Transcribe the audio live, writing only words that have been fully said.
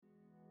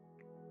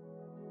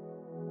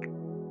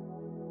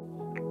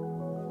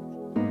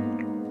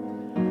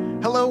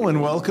Hello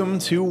and welcome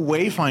to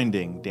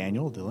Wayfinding.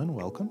 Daniel, Dylan,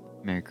 welcome.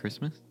 Merry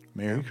Christmas.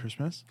 Merry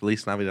Christmas.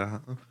 Feliz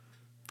Navidad.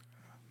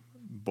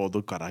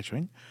 Bodo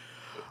Karachoing.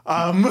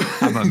 I'm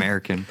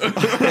American.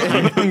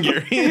 I'm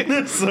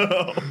Hungarian.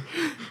 So,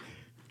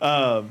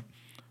 how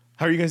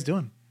are you guys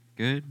doing?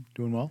 Good.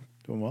 Doing well?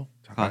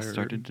 Class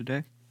started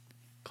today.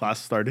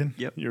 Class started?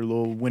 Yep. Your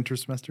little winter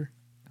semester?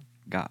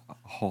 Got a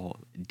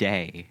whole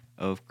day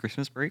of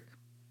Christmas break.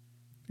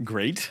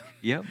 Great.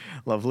 Yep.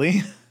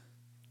 Lovely.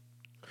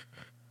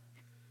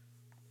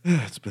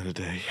 It's been a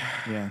day.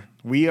 Yeah.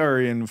 We are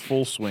in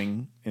full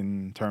swing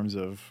in terms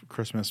of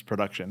Christmas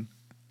production.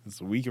 It's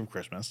the week of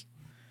Christmas.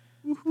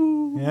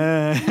 Woohoo.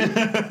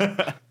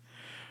 Yeah.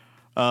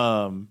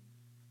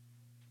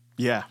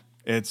 Yeah.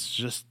 It's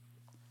just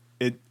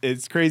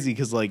it's crazy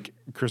because like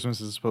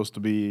Christmas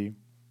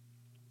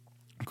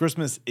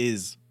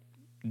is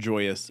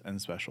joyous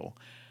and special.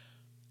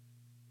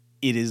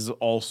 It is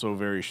also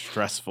very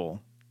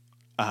stressful.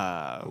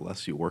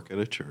 Unless you work at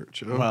a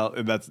church. Well,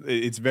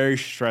 it's very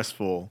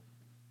stressful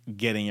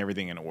getting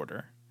everything in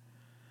order.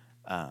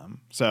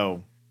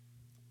 So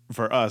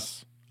for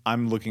us,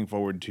 I'm looking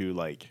forward to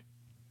like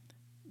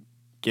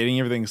getting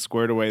everything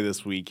squared away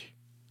this week,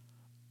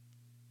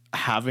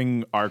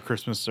 having our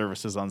Christmas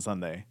services on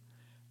Sunday,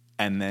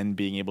 and then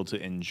being able to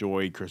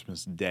enjoy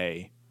Christmas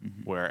Day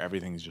where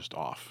everything's just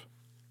off.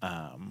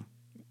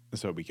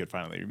 So we could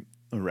finally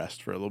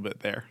rest for a little bit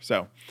there.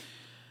 So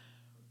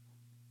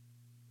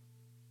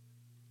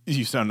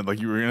you sounded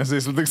like you were going to say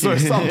something, so I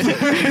stopped. You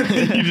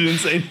didn't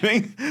say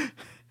anything?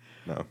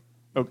 No.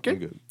 Okay. I'm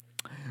good.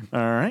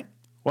 All right.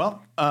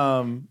 Well,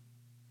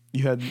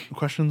 you had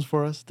questions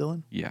for us,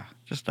 Dylan? Yeah.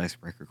 Just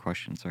icebreaker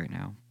questions right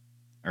now.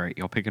 All right.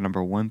 Y'all pick a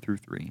number 1 through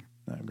 3.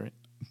 Oh, great.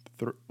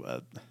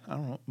 I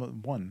don't know.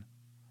 1.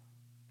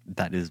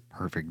 That is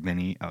perfect,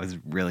 Vinny. I was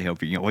really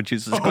hoping you would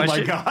choose this Oh,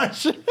 question. my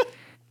gosh.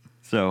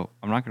 So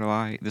I'm not going to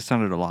lie. This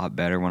sounded a lot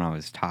better when I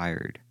was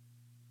tired.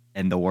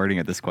 And the wording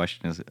of this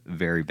question is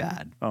very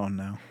bad. Oh,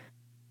 no.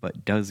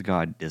 But does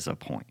God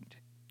disappoint?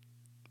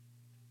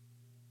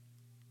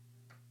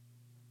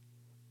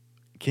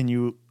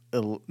 Do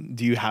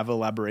you have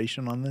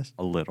elaboration on this?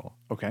 A little.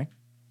 Okay.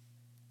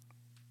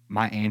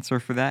 My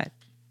answer for that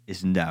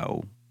is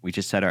no. We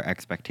just set our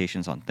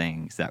expectations on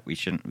things that we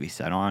shouldn't be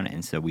set on,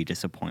 and so we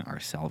disappoint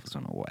ourselves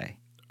in a way.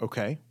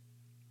 Okay.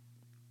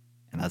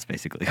 And that's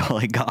basically all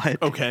I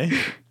got. Okay.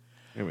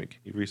 Anyway,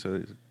 can you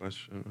reset the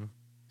question?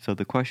 So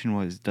the question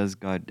was, does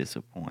God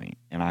disappoint?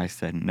 And I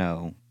said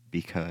no,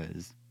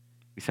 because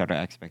we set our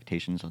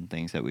expectations on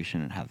things that we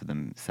shouldn't have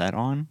them set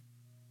on,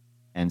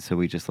 and so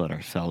we just let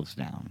ourselves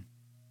down,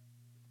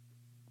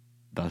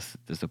 thus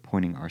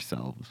disappointing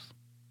ourselves.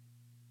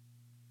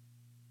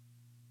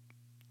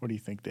 What do you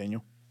think,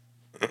 Daniel?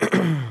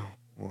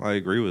 Well, I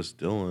agree with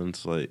Dylan.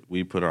 It's like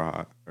we put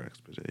our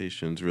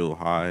expectations real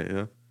high.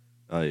 Yeah?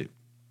 Like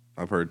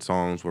I've heard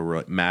songs where we're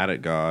like mad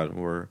at God,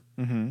 or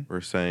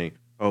we're saying,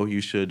 "Oh,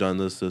 you should have done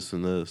this, this,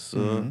 and this,"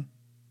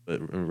 but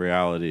in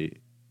reality,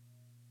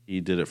 He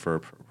did it for a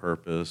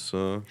purpose.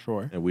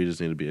 Sure. And we just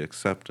need to be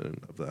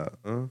accepting of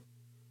that.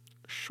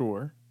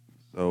 Sure.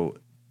 So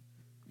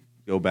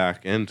go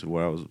back into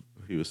what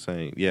he was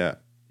saying. Yeah.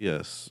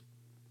 Yes.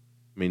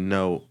 I mean,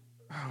 no.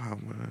 How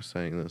am I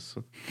saying this?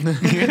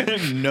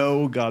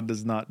 No, God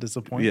does not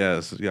disappoint.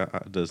 Yes, yeah,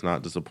 does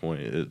not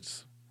disappoint.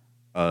 It's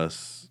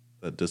us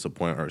that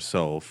disappoint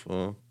ourselves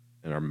and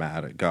are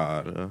mad at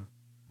God.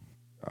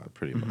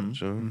 Pretty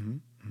much.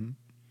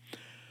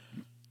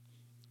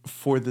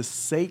 For the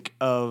sake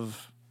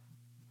of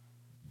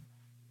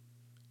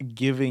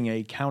giving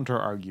a counter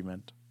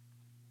argument,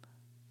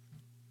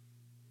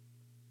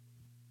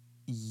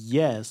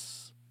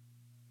 yes,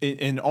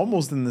 and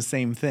almost in the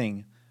same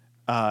thing.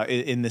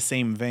 In the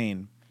same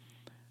vein,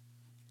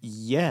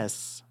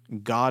 yes,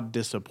 God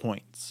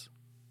disappoints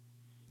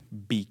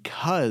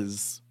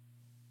because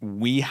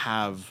we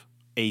have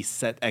a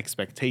set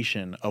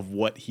expectation of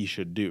what He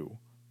should do,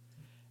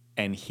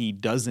 and He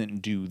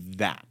doesn't do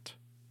that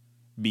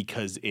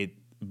because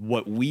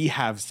what we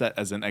have set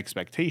as an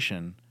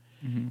expectation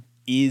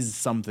is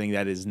something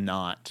that is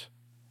not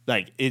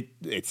like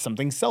it's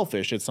something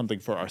selfish. It's something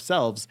for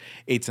ourselves.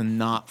 It's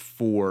not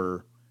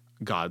for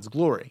God's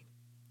glory.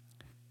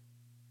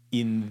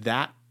 In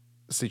that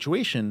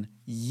situation,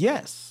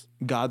 yes,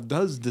 God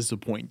does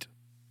disappoint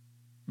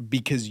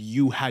because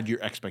you had your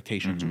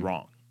expectations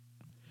wrong.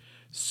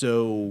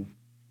 So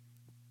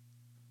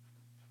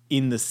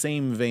in the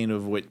same vein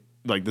of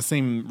the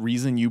same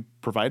reason you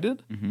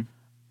provided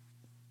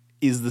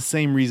is the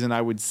same reason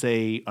I would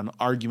say an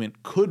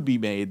argument could be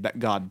made that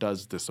God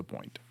does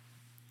disappoint.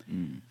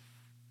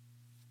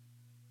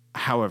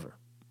 However,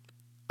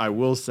 I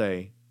will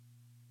say,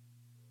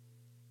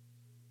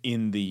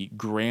 in the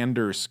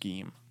grander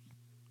scheme,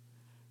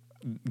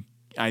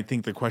 I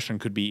think the question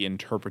could be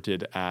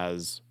interpreted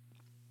as,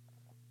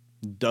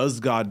 does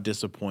God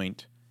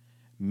disappoint?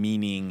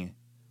 Meaning,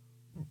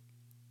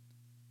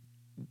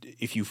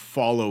 if you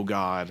follow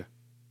God,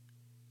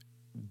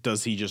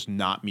 does he just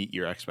not meet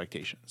your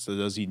expectations? So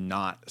does he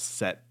not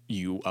set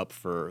you up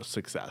for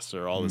success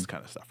or all this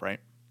kind of stuff, right?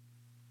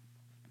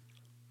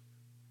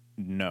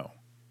 No,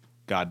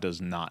 God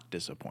does not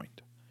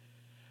disappoint.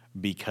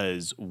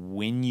 Because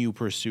when you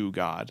pursue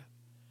God,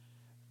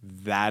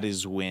 that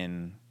is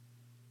when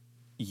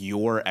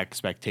your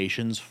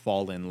expectations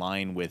fall in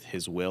line with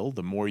his will.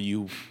 The more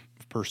you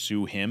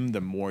pursue him,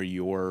 the more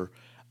your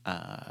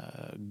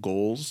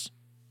goals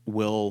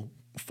will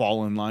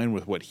fall in line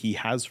with what he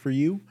has for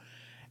you.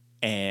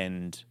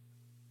 And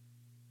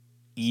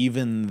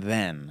even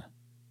then,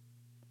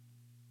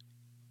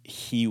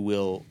 he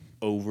will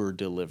over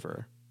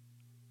deliver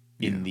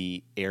in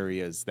the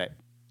areas that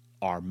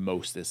are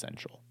most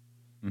essential.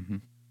 Mm-hmm.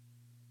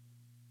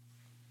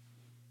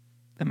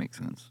 That makes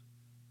sense.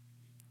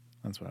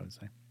 That's what I would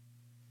say.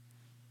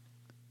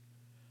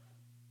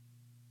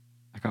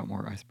 I got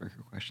more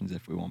icebreaker questions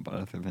if we want, but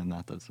other than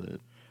that, that's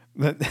it.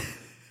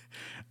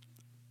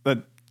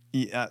 But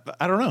yeah,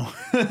 I don't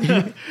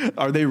know.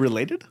 Are they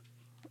related?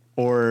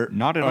 Or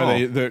not at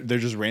all? They're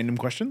just random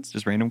questions?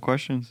 Just random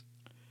questions.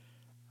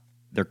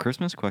 They're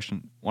Christmas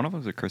question. One of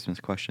them's a Christmas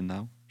question,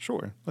 though.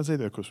 Sure. Let's say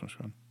they're a Christmas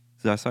one.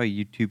 So I saw a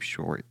YouTube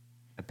short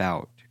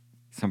about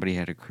somebody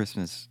had a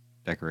Christmas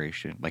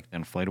decoration, like the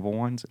inflatable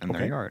ones, in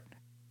their yard.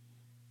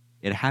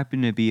 It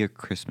happened to be a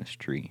Christmas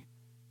tree,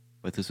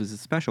 but this was a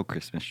special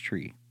Christmas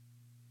tree.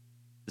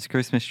 This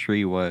Christmas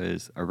tree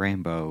was a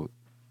rainbow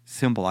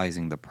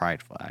symbolizing the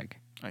pride flag.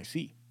 I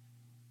see.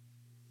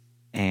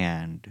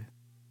 And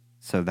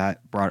so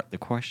that brought up the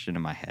question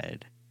in my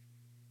head.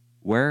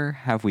 Where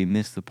have we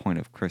missed the point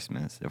of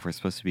Christmas if we're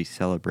supposed to be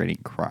celebrating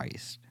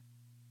Christ?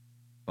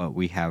 But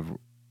we have,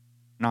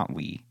 not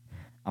we,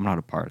 I'm not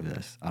a part of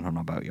this. I don't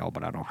know about y'all,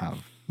 but I don't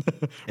have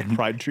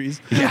pride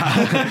trees.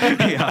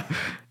 Yeah.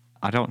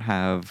 I don't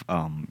have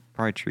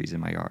pride trees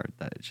in my yard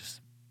that just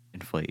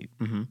inflate.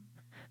 Mm-hmm.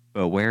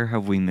 But where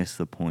have we missed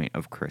the point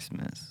of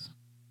Christmas?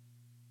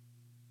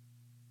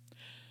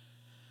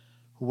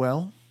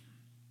 Well,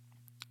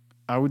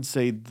 I would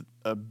say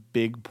a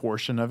big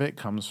portion of it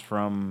comes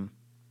from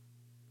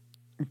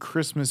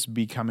Christmas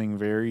becoming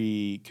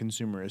very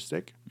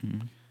consumeristic.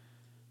 Mm-hmm.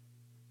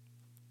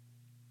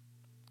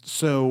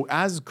 So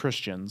as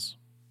Christians,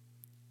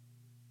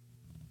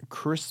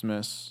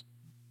 Christmas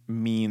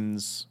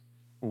means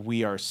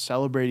we are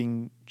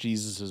celebrating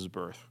Jesus'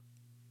 birth.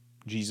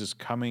 Jesus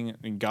coming,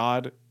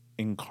 God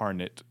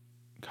incarnate,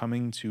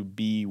 coming to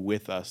be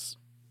with us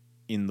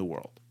in the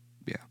world.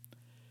 Yeah.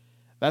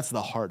 That's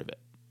the heart of it.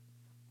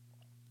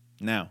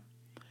 Now,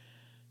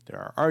 there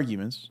are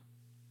arguments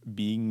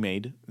being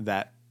made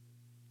that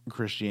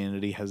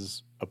Christianity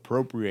has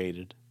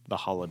appropriated the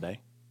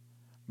holiday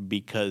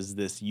because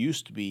this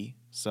used to be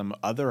some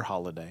other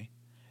holiday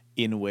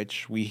in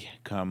which we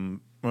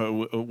come,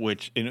 in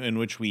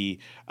which we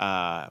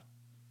have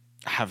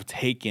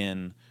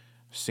taken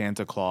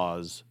Santa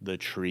Claus, the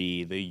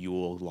tree, the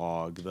Yule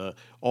log,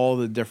 all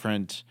the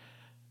different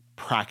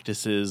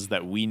practices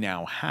that we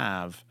now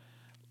have.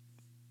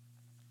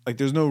 Like,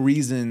 there's no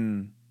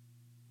reason.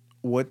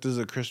 What does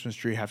a Christmas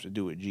tree have to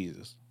do with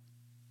Jesus?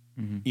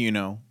 Mm-hmm. You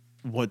know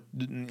what?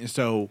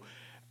 So,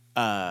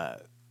 I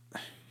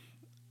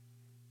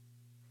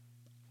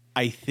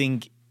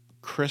think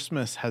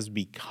Christmas has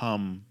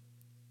become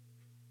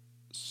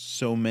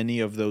so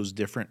many of those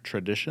different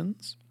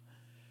traditions,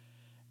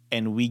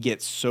 and we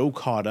get so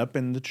caught up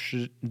in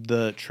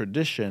the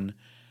tradition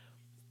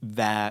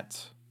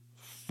that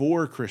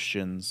for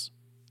Christians,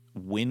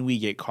 when we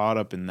get caught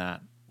up in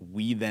that,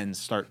 we then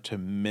start to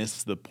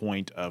miss the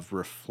point of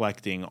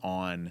reflecting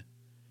on,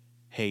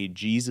 hey,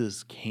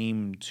 Jesus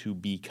came to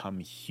become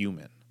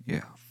human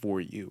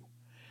for you.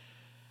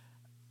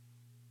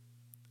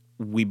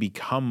 We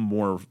become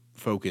more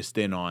focused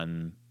in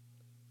on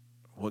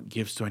what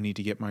gifts do I need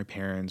to get my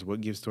parents?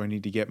 What gifts do I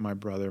need to get my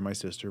brother, my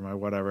sister, my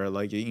whatever?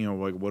 Like, you know,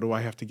 like, what do I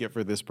have to get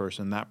for this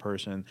person, that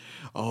person?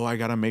 Oh, I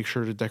got to make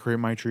sure to decorate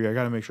my tree. I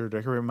got to make sure to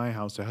decorate my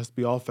house. It has to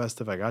be all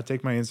festive. I got to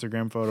take my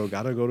Instagram photo.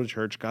 Got to go to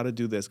church. Got to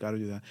do this. Got to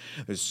do that.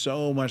 There's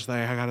so much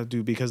that I got to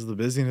do because of the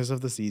busyness of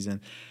the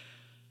season.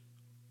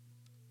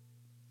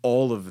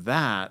 All of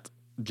that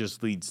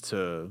just leads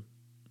to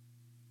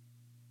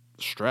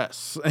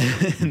stress.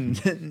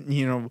 And,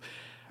 you know,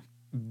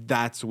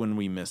 that's when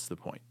we miss the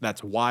point.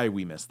 That's why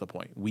we miss the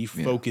point. We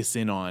focus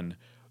in on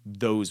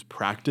those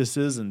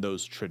practices and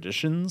those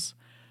traditions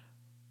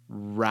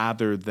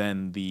rather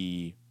than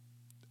the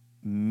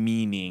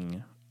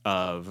meaning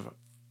of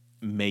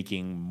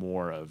making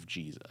more of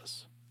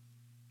Jesus.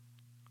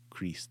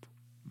 Christ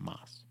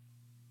Mas.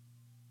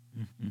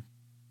 Mm-hmm.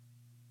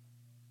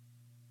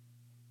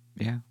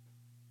 Yeah.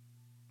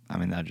 I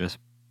mean, that just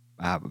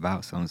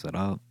about sums it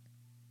up.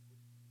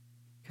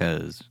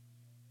 Because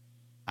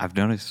I've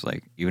noticed,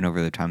 like, even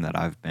over the time that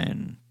I've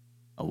been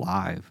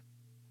alive,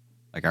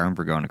 like, I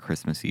remember going to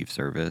Christmas Eve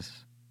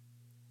service,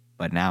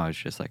 but now it's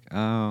just like,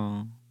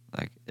 oh,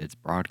 like, it's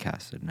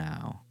broadcasted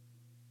now.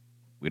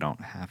 We don't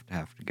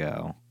have to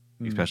go,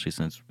 especially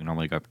since we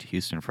normally go up to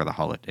Houston for the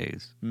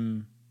holidays.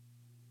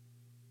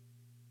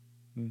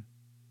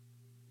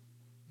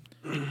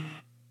 I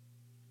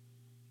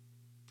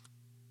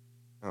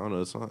don't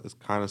know. It's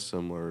kind of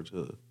similar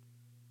to.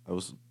 I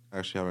was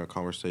actually having a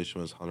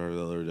conversation with Hunter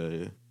the other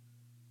day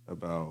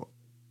about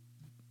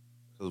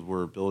because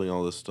we're building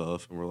all this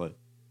stuff, and we're like,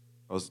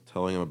 I was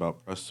telling him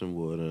about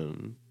Prestonwood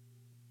and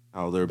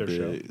how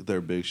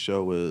their big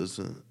show is,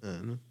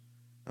 and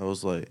I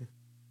was like,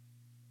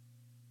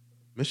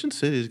 Mission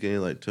City is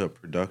getting like to a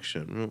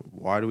production.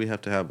 Why do we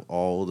have to have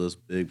all this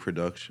big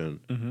production?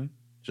 Mm-hmm.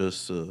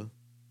 Just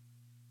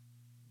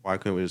why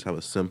couldn't we just have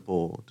a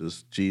simple,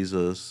 just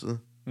Jesus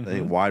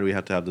thing? Why do we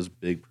have to have this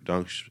big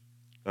production?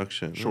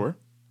 Sure.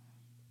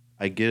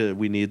 I get it.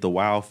 We need the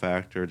wow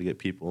factor to get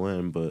people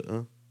in, but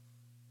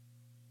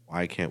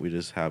why can't we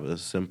just have it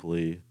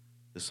simply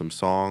just some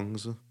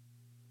songs, a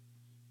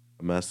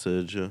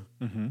message,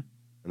 and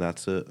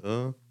that's it?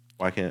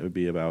 Why can't it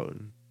be about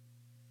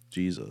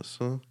Jesus?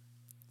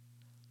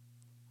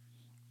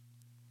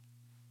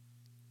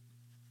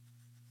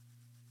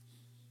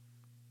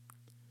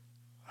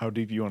 How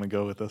deep you want to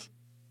go with this?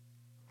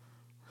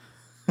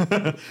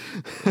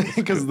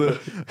 Because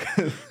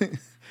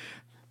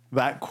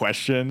that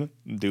question,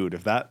 dude,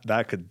 if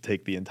that could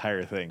take the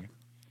entire thing.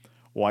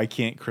 Why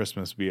can't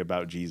Christmas be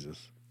about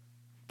Jesus?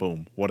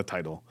 Boom! What a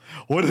title!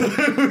 What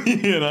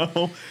you know?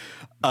 Boom,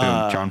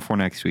 John 4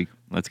 next week.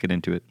 Let's get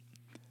into it.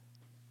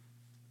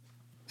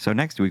 So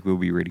next week we'll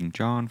be reading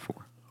John 4.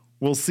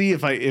 We'll see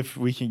if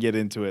we can get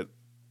into it,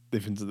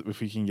 if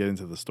we can get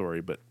into the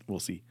story, but we'll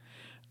see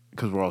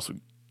because we're also.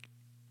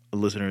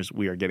 Listeners,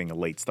 we are getting a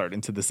late start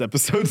into this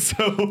episode,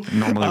 so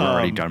Normally we're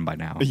already done by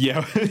now.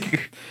 Yeah.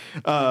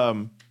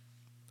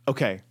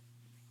 Okay.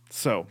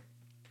 So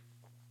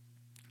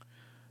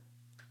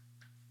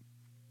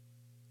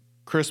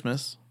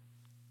Christmas,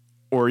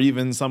 or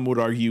even some would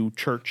argue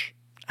church,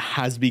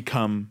 has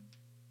become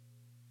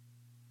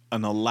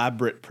an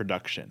elaborate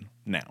production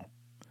now.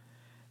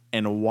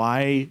 And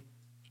why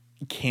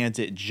can't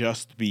it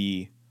just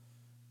be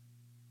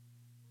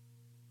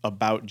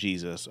about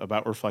Jesus,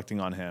 about reflecting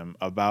on him,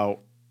 about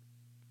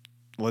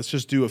let's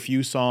just do a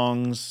few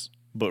songs,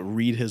 but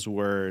read his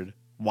word?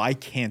 Why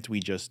can't we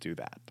just do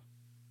that?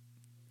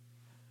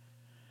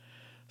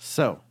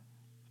 So,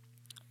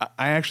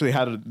 I actually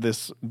had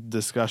this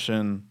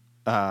discussion.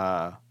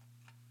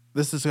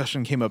 This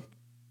discussion came up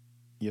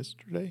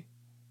yesterday.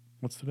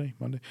 What's today?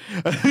 Monday.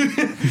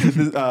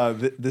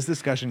 This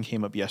discussion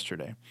came up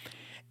yesterday,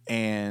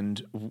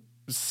 and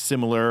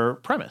similar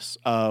premise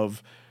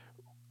of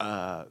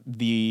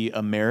the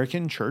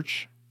American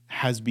church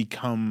has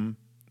become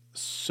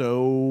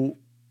so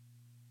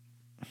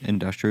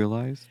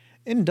Industrialized,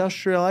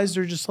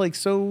 or just like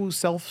so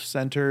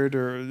self-centered,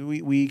 or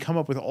we come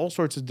up with all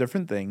sorts of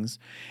different things,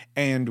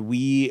 and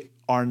we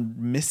are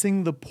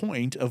missing the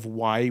point of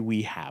why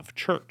we have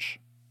church.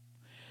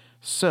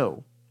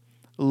 So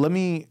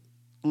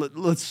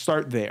let's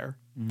start there.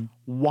 Mm-hmm.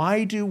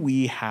 Why do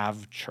we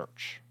have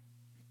church?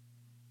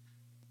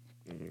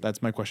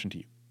 That's my question to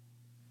you.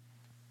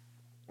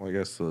 Well, I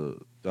guess the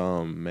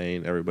dumb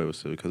main everybody would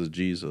say because of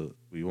Jesus.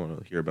 We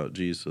want to hear about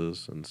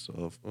Jesus and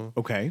stuff.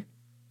 Okay.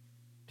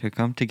 To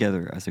come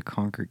together as a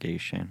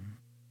congregation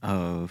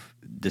of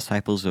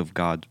disciples of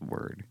God's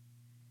word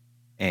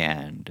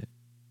and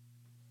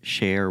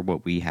share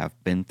what we have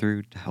been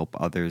through to help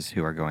others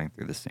who are going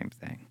through the same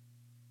thing.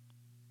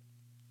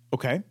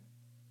 Okay.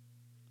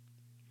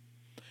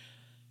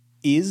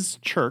 Is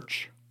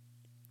church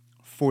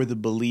for the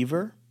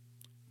believer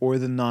or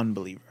the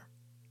non-believer?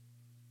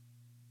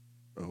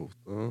 Both.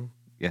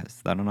 Yes,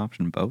 is that an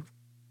option? Both?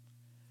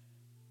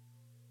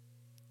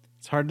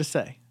 It's hard to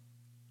say.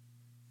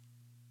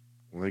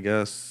 Well, I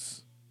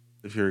guess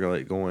if you're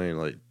like going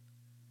like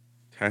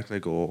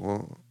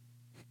technical,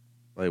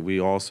 like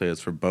we all say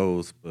it's for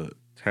both, but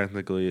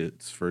technically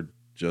it's for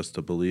just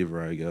a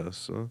believer, I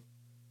guess.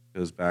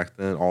 Because back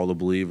then all the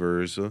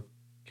believers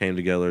came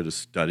together to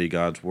study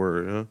God's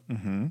word,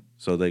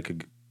 so they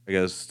could, I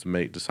guess, to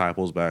make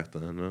disciples back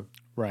then,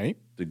 right?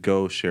 To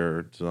go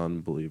share to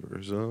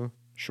unbelievers.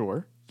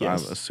 Sure. So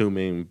yes. I'm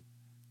assuming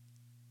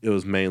it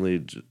was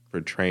mainly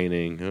for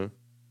training.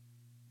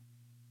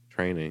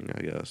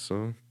 I guess.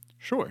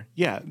 Sure.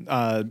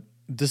 Yeah.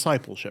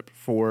 Discipleship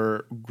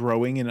for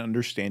growing and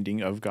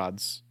understanding of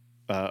God's,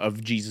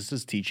 of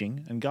Jesus's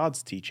teaching and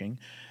God's teaching,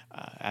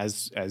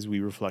 as we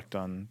reflect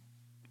on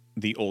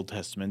the Old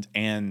Testament,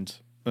 and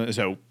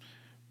so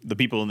the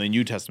people in the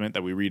New Testament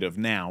that we read of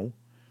now,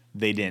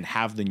 they didn't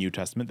have the New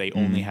Testament; they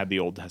only had the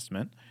Old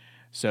Testament.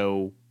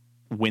 So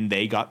when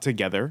they got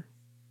together,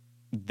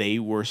 they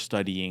were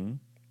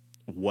studying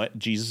what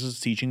Jesus'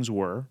 teachings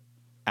were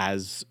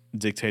as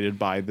dictated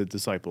by the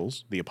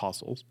disciples, the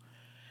apostles,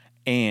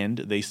 and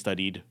they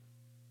studied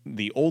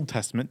the Old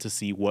Testament to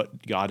see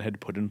what God had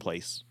put in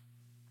place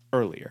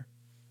earlier.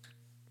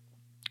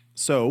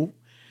 So,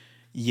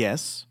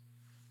 yes,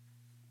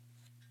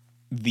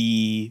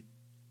 the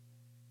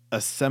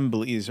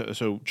assembly,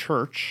 so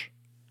church,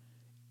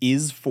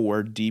 is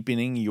for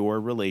deepening your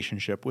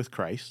relationship with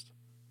Christ,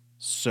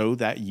 so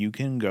that you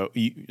can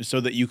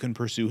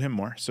pursue him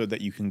more, so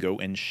that you can go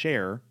and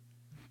share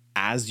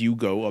as you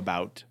go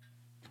about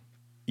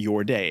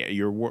your day,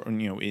 your work,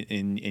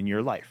 in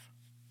your life.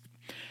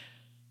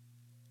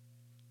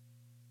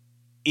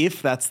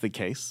 If that's the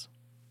case,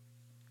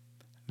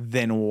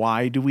 then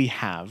why do we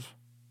have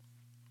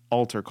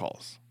altar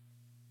calls?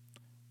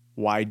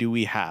 Why do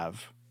we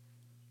have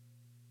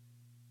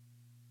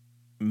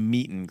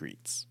meet and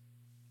greets?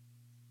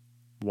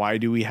 Why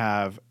do we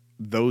have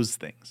those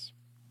things?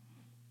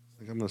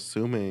 Like, I'm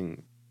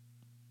assuming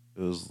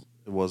it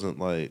wasn't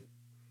like,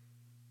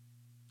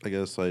 I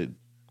guess, like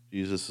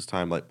Jesus'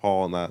 time, like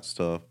Paul and that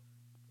stuff.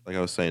 Like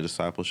I was saying,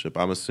 discipleship.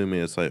 I'm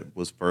assuming it's like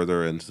was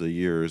further into the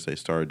years they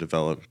started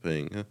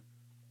developing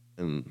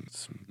and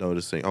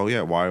noticing, oh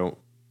yeah, why don't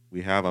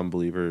we have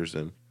unbelievers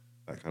and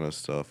that kind of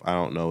stuff. I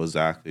don't know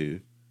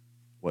exactly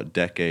what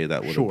decade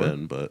that would have Sure.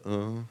 been, but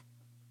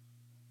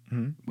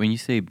When you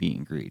say meet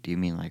and greet, do you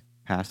mean like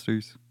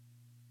pastors?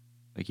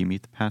 Like you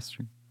meet the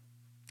pastor?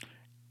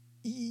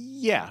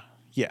 Yeah.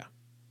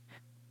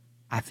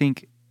 I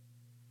think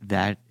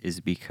that is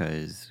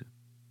because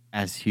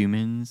as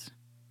humans,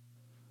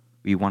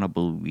 we want to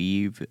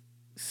believe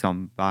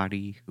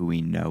somebody who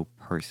we know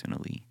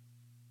personally.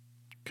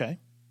 Okay.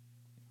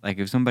 Like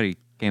if somebody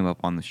came up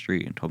on the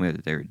street and told me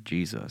that they were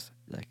Jesus,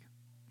 like,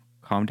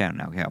 calm down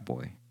now,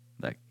 cowboy.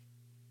 Like,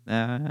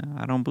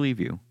 I don't believe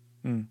you.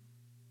 Mm.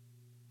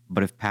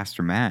 But if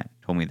Pastor Matt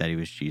told me that he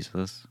was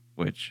Jesus,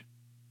 which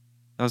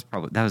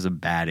that was a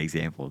bad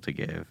example to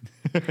give.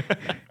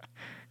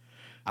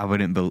 I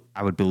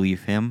would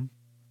believe him,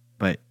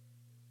 but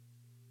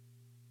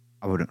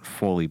I wouldn't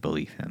fully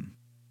believe him.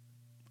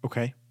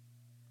 Okay.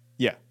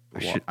 Yeah.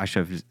 I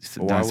should have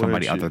why done somebody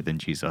wouldn't you- other than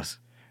Jesus.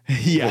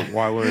 Yeah.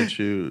 why wouldn't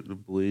you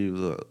believe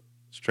the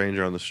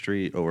stranger on the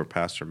street over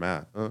Pastor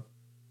Matt? Huh?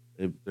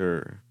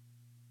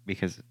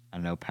 Because I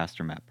know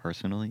Pastor Matt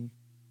personally.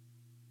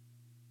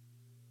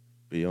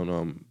 But you don't know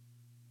him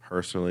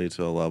personally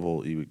to a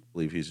level you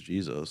believe he's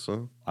Jesus,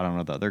 huh? I don't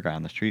know the other guy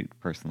on the street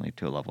personally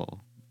to a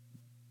level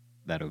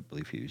that I would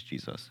believe he was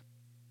Jesus.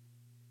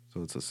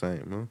 So it's the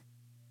same, huh?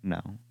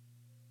 No.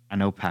 I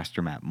know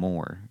Pastor Matt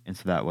more. And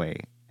so that way,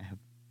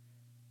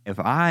 if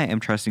I am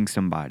trusting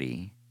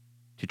somebody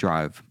to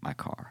drive my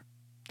car,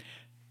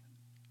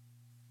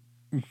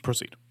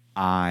 Proceed.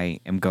 I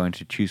am going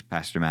to choose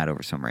Pastor Matt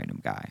over some random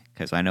guy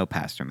because I know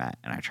Pastor Matt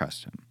and I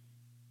trust him.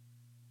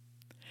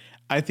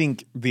 I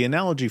think the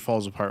analogy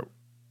falls apart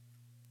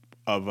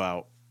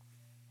about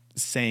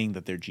saying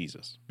that they're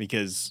Jesus,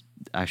 because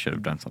I should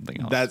have done something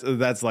else.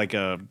 that's like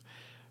a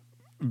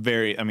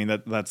very, I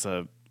mean, that's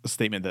a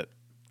statement that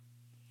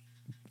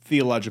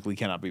theologically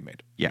cannot be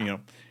made. Yeah.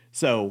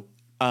 So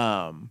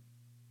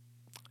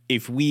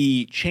if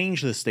we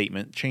change the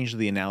statement, change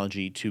the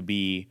analogy to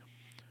be,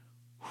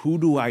 who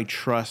do I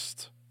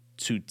trust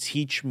to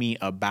teach me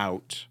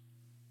about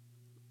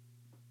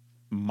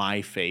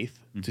my faith,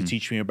 to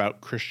teach me about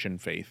Christian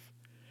faith,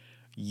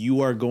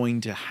 you are going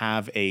to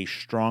have a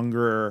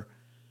stronger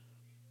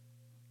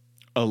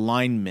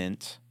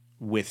alignment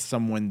with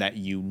someone that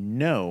you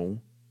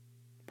know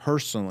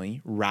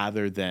personally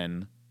rather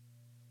than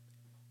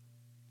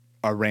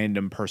a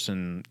random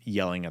person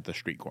yelling at the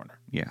street corner.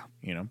 Yeah.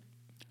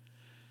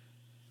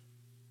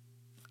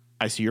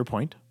 I see your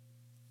point.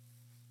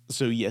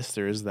 So yes,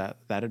 there is that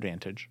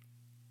advantage.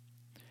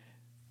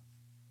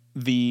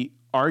 The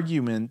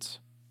argument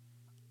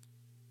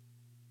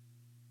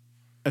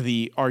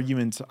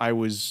I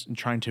was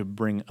trying to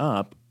bring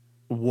up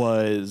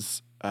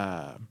was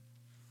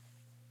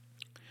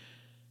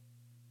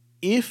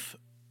if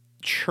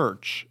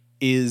church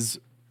is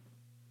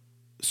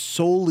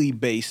solely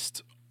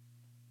based,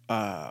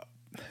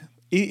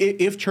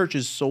 if church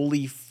is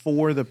solely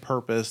for the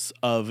purpose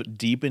of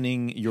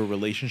deepening your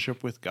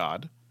relationship with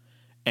God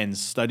and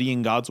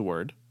studying God's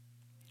word,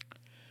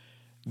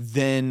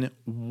 then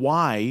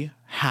why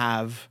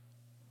have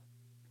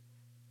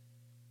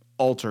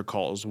altar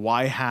calls?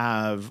 Why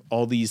have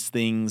all these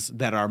things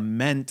that are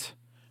meant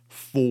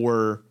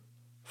for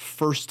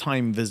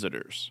first-time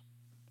visitors?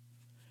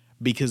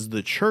 Because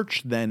the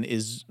church then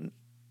is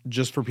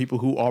just for people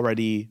who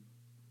already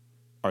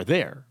are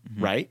there,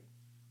 right?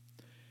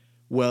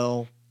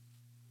 Well,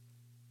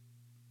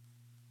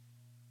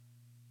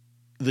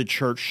 the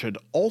church should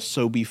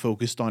also be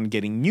focused on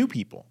getting new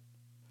people,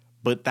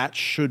 but that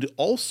should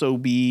also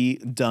be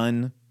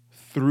done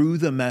through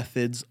the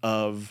methods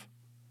of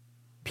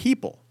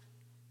people,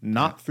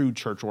 not through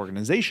church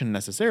organization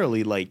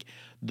necessarily. Like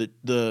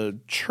the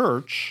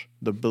church,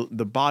 the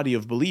body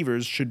of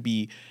believers should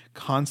be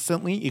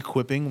constantly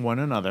equipping one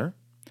another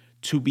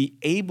to be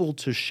able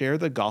to share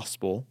the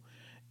gospel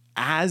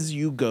as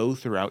you go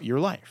throughout your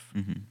life.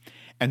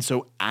 And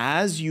so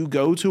as you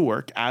go to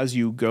work, as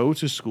you go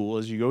to school,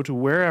 as you go to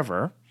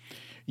wherever,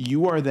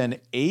 you are then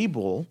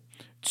able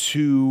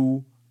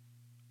to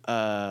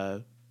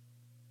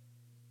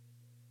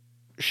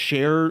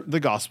share the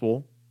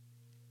gospel.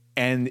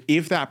 And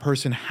if that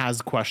person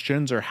has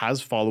questions or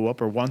has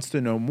follow-up or wants to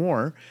know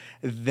more,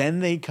 then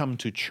they come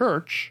to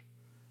church.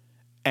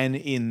 And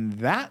in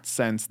that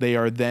sense, they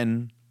are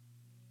then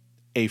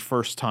a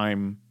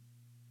first-time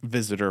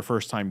visitor,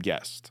 first-time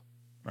guest,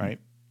 right?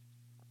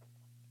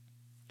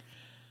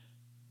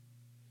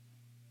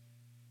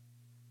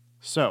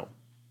 So,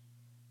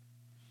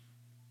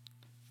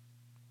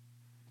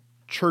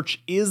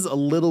 church is a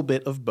little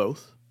bit of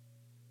both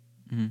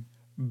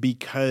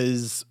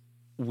because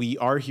we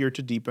are here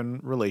to deepen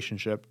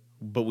relationship,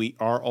 but we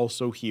are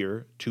also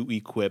here to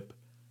equip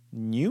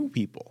new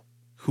people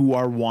who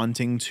are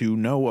wanting to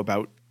know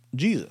about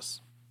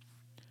Jesus.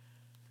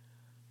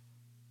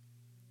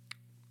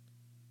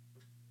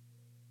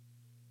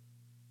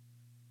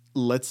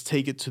 Let's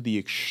take it to the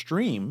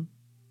extreme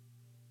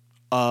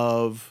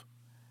of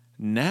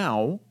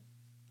now,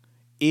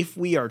 if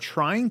we are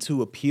trying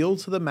to appeal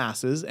to the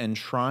masses and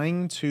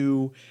trying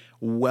to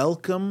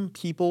welcome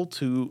people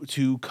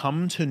to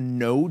come to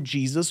know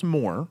Jesus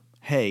more,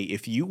 hey,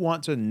 if you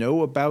want to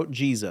know about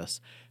Jesus,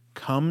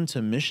 come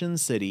to Mission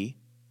City,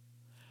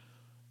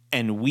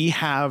 and we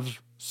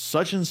have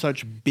such and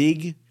such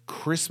big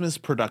Christmas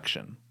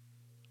production.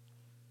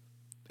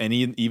 And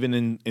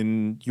even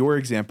in your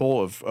example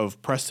of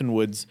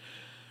Prestonwood's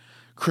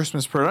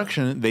Christmas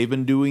production, they've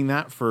been doing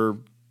that for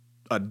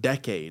a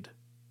decade.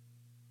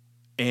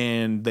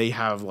 And they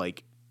have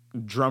like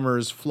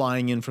drummers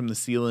flying in from the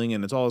ceiling,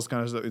 and it's all this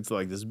kind of stuff. It's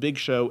like this big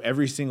show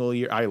every single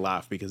year. I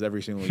laugh because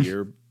every single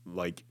year,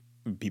 like,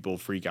 people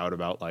freak out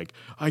about, like,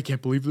 I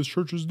can't believe this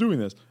church is doing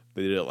this.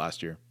 They did it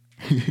last year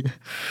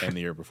and the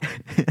year before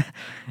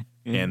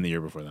and the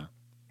year before that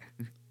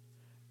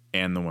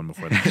and the one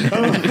before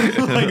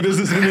that. Like, this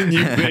isn't a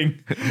new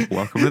thing.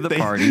 Welcome to the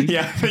party.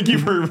 Yeah, thank you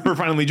for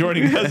finally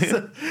joining us.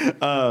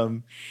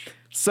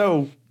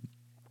 So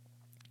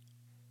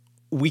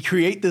we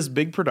create this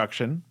big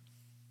production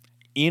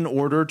in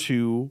order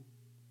to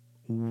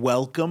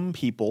welcome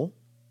people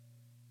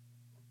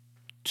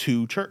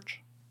to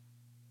church.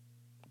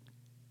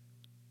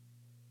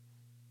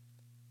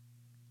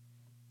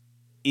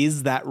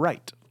 Is that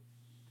right?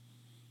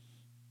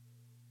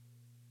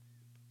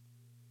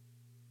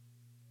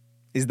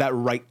 Is that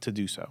right to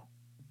do so?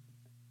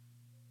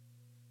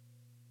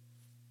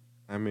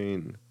 I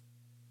mean,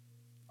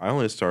 I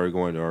only started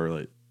going to our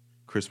like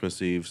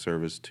Christmas Eve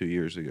service 2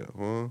 years ago.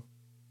 Huh?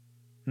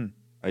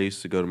 I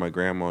used to go to my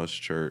grandma's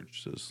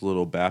church, this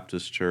little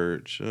Baptist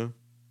church, and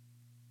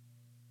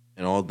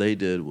all they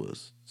did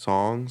was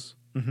songs,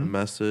 a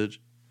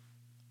message,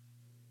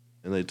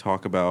 and they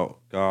talk about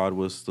God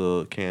with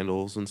the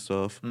candles and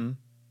stuff. Then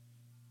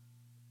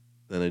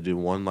they do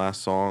one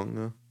last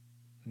song.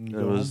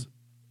 That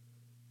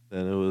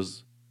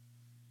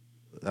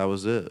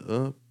was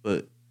it.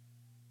 But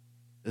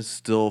it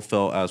still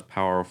felt as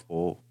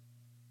powerful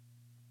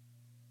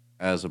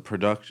as a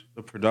production.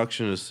 The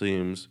production, it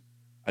seems.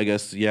 I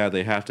guess, yeah,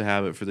 they have to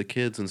have it for the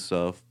kids and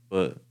stuff,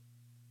 but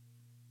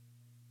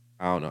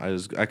I don't know.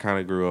 I kind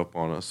of grew up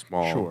on a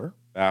small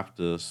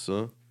Baptist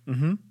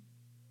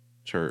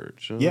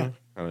church. Yeah.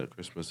 Kind of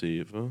Christmas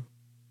Eve.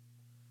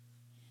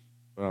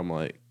 But I'm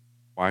like,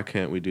 why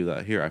can't we do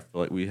that here? I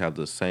feel like we have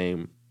the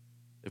same.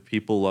 If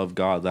people love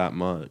God that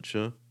much,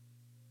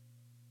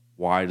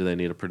 why do they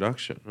need a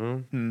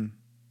production?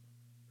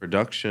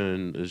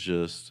 Production is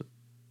just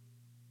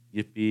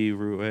yippee,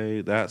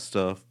 roo that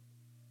stuff.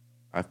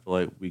 I feel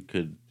like we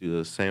could do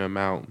the same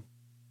amount,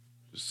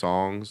 just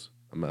songs,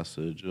 a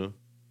message, and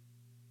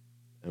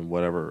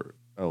whatever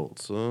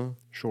else.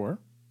 Sure.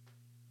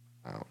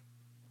 Wow.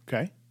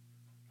 Okay.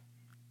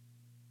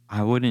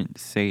 I wouldn't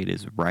say it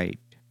is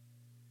right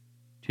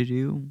to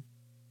do,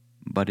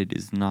 but it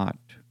is not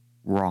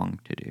wrong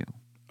to do.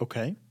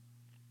 Okay.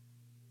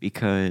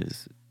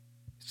 Because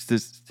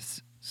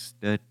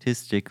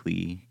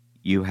statistically,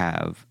 you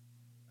have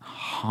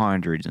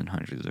hundreds and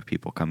hundreds of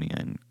people coming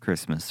in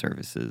Christmas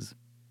services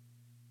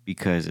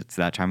because it's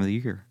that time of the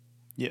year.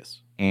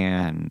 Yes.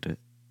 And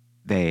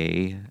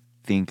they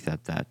think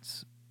that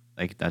that's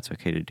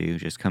okay to do.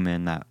 Just come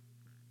in that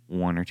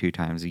 1 or 2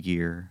 times a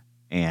year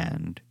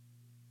and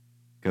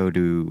go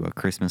to a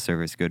Christmas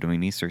service, go to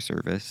an Easter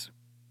service.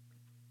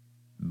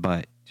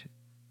 But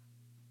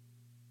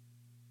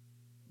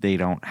they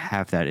don't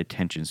have that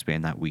attention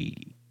span that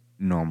we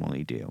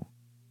normally do.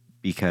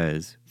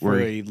 Because for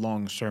a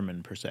long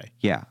sermon per se.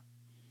 Yeah.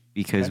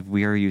 Because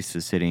we are used to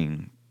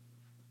sitting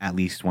at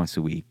least once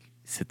a week,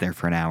 sit there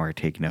for an hour,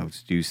 take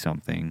notes, do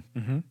something,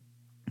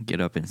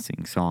 get up and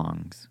sing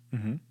songs,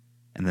 and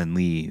then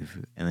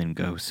leave, and then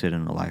go sit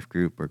in a life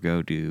group or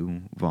go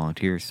do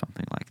volunteer,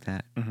 something like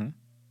that.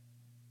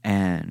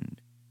 And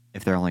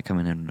if they're only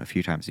coming in a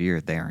few times a year,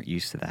 they aren't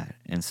used to that.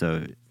 And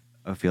so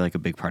I feel like a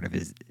big part of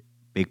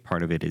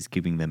it is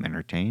keeping them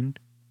entertained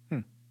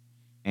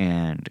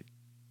and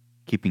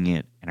keeping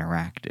it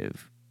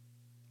interactive.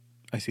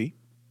 I see.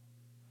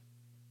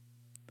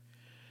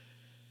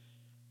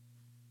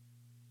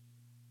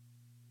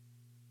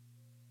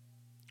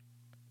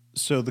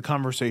 So the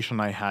conversation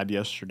I had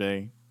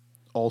yesterday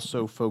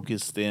also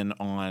focused in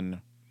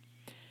on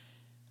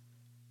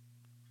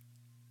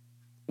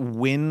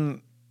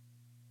when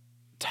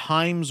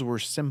times were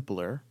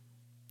simpler,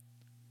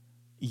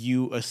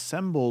 you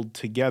assembled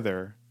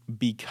together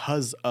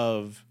because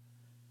of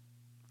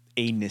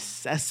a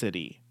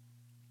necessity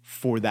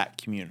for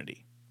that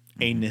community,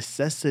 a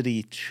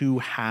necessity to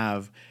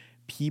have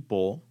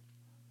people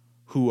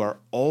who are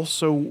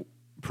also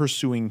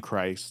pursuing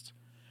Christ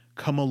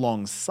come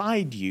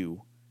alongside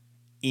you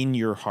in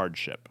your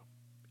hardship,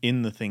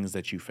 in the things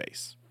that you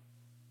face.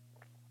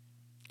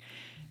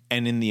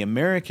 And in the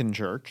American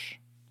church,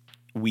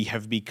 we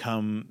have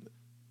become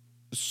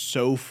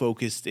so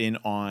focused in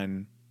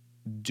on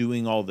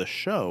doing all the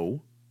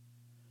show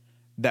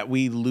that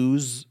we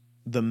lose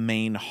the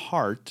main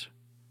heart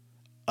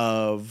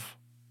of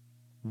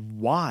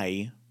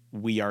why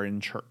we are in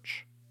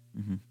church.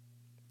 Mm-hmm.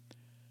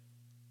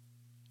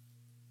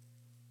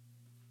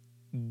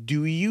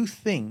 Do you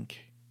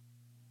think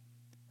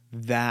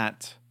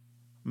that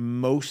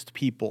most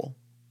people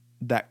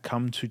that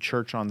come to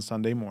church on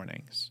Sunday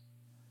mornings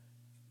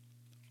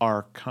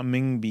are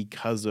coming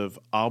because of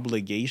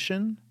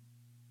obligation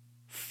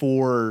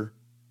for,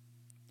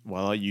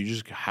 well, you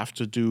just have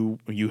to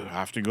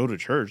go to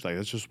church. Like,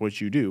 that's just what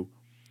you do.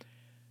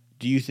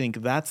 Do you think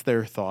that's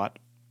their thought?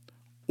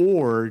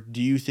 Or do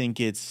you think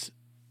it's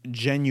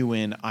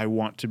genuine, I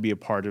want to be a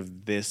part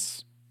of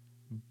this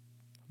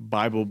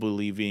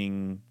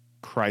Bible-believing,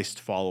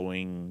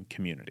 Christ-following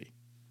community?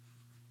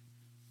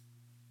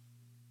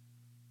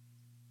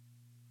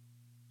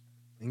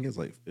 I think it's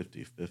like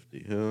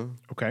 50-50, yeah.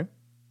 Okay.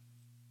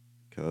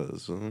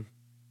 Because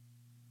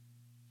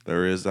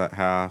there is that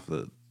half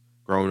that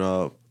grown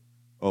up,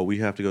 oh, we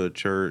have to go to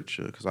church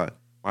because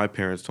my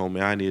parents told me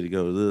I need to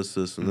go to this,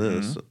 and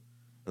this.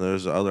 And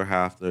there's the other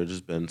half that have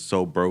just been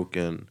so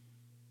broken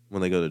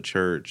when they go to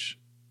church,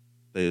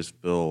 they just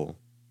feel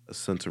a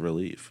sense of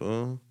relief.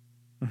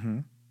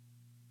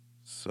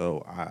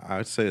 So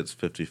I'd say it's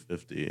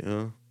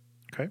 50-50.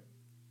 Okay.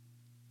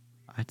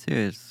 I'd say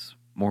it's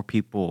more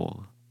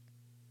people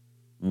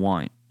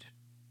want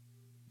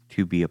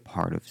to be a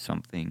part of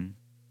something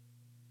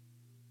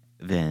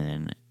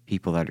than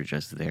people that are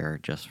just there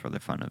just for the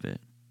fun of it.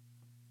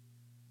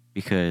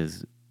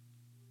 Because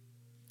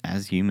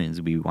as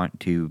humans, we want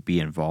to be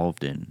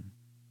involved in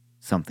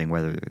something,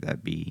 whether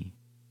that be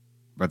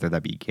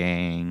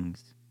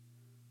gangs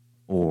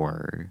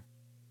or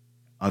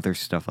other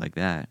stuff like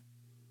that.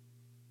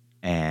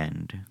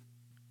 And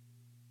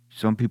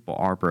some people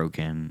are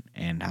broken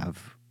and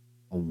have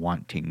a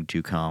wanting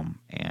to come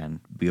and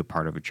be a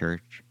part of a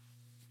church.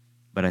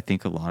 But I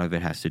think a lot of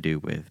it has to do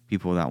with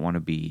people that want to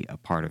be a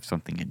part of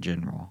something in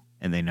general.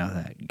 And they know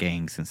that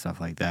gangs and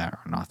stuff like that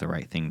are not the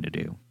right thing to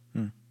do.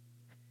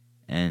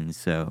 And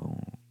so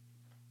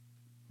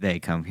they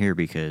come here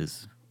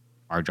because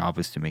our job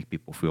is to make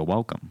people feel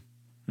welcome.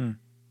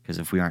 Because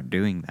if we aren't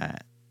doing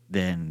that,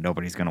 then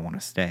nobody's going to want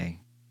to stay.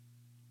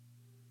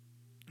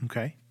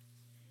 Okay.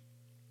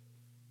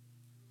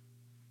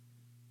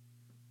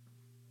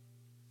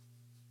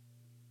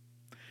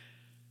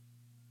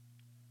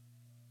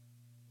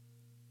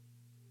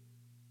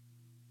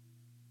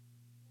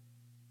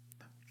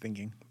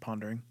 Thinking,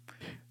 pondering.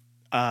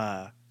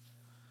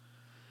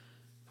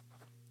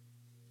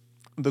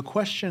 The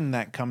question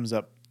that comes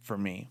up for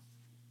me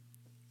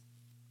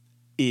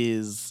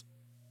is,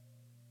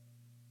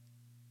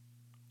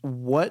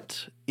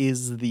 what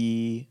is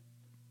the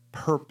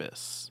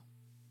purpose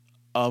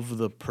of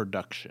the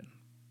production?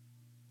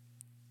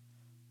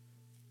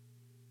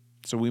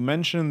 So we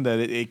mentioned that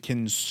it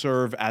can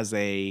serve as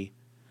a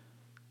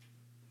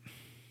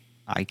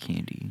Eye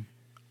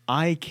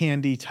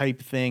candy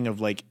type thing of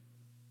like,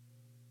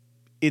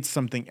 it's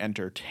something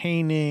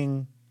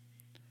entertaining.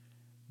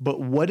 But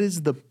what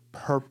is the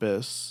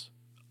purpose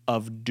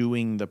of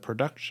doing the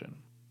production?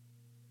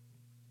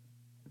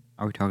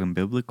 Are we talking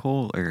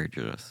biblical or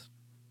just?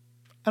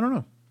 I don't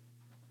know.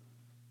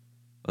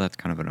 Well, that's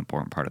kind of an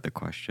important part of the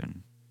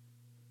question.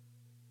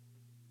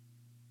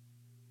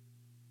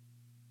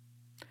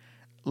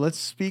 Let's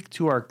speak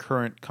to our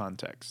current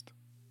context.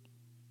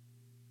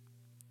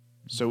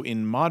 So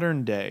in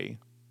modern day,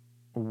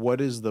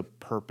 what is the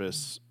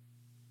purpose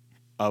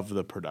of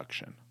the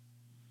production?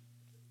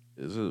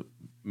 Is it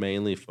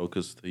mainly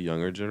focused to the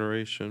younger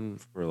generation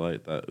for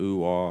like that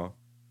ooh-ah?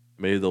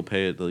 Maybe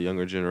the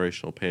younger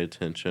generation will pay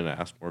attention,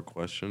 ask more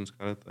questions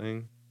kind of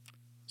thing?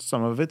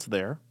 Some of it's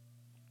there.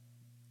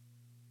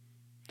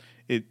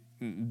 It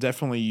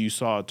definitely, you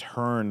saw a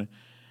turn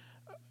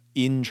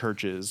in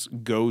churches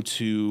go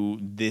to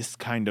this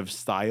kind of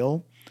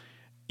style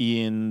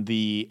in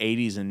the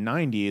 80s and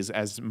 90s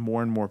as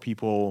more and more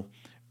people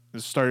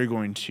started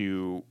going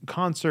to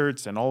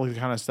concerts and all this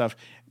kind of stuff.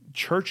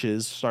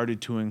 Churches started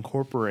to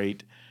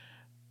incorporate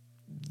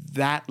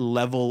that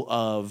level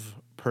of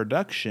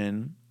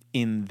production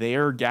in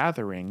their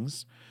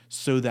gatherings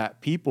so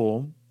that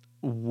people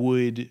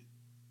would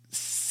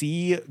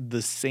see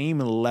the same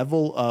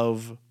level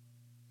of,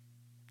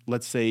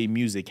 let's say,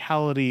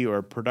 musicality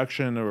or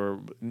production, or,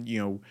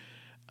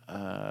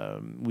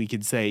 we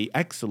could say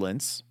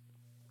excellence.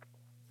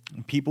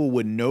 People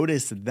would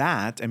notice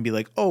that and be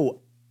like,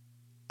 oh,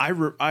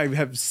 I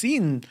have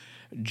seen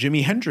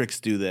Jimi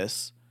Hendrix do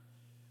this,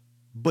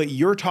 but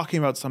you're talking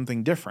about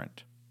something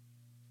different.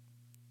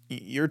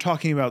 You're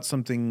talking about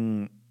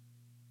something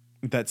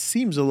that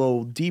seems a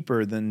little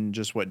deeper than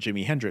just what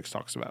Jimi Hendrix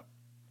talks about.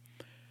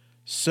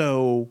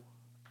 So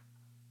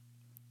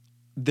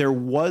there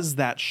was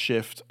that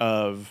shift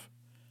of,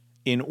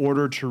 in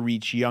order to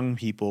reach young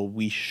people,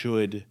 we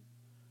should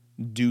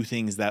do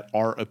things that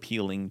are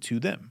appealing to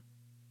them.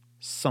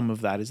 Some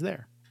of that is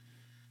there.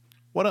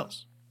 What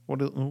else?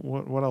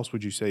 What else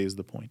would you say is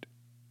the point?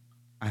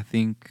 I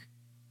think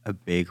a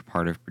big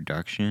part of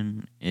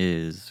production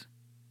is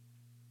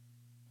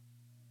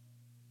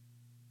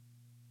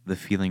the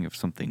feeling of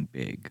something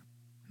big.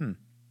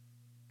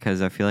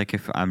 Because I feel like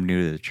if I'm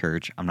new to the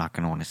church, I'm not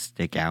going to want to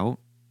stick out.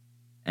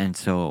 And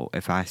so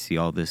if I see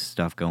all this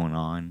stuff going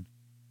on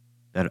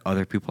that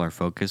other people are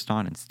focused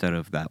on instead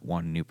of that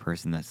one new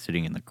person that's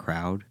sitting in the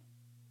crowd,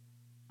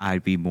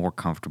 I'd be more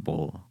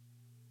comfortable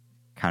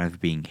kind of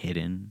being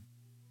hidden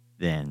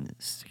than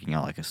sticking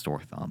out like a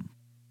sore thumb.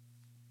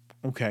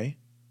 Okay.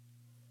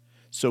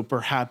 So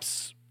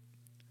perhaps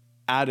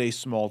at a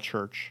small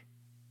church,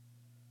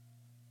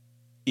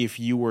 if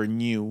you were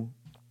new,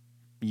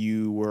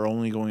 you were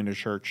only going to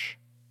church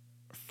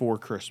for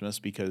Christmas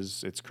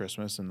because it's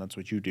Christmas and that's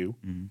what you do,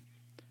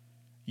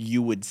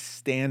 you would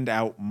stand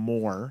out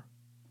more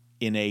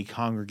in a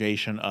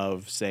congregation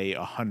of, say,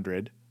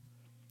 100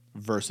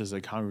 versus a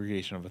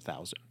congregation of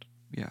 1,000.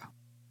 Yeah.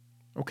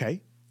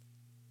 Okay.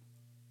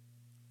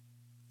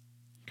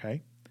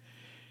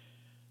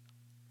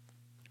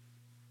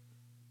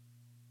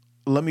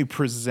 Let me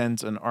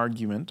present an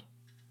argument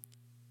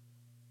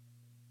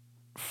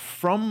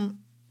from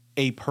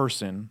a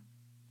person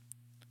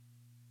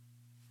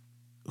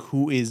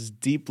who is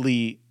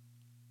deeply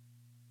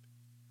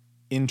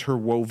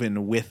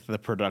interwoven with the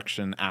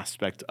production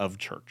aspect of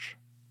church.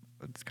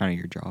 It's kind of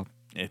your job.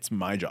 It's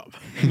my job.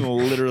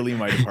 Literally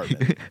my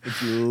department.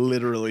 It's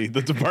literally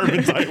the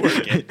department I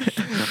work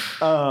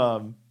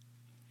in.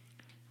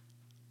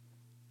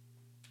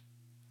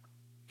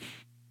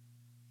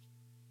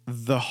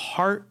 The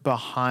heart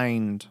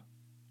behind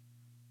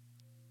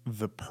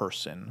the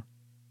person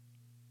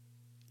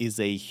is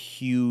a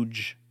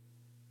huge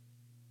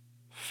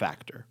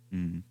factor.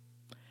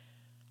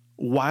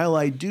 While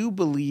I do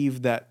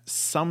believe that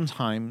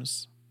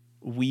sometimes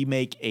we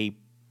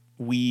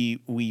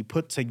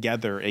put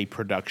together a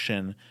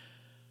production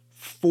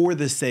for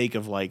the sake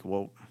of like,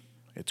 well,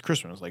 it's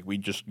Christmas, like we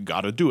just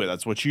got to do it.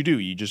 That's what you do.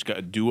 You just got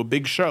to do a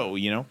big show,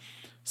 you know?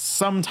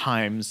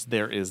 Sometimes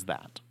there is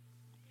that.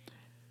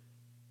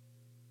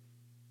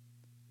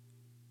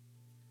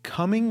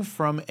 Coming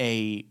from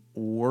a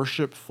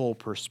worshipful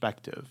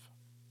perspective,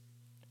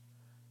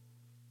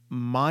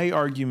 my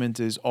argument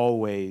is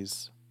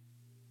always,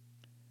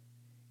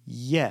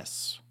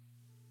 yes,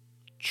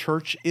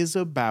 church is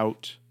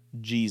about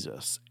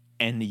Jesus,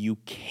 and you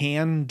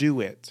can do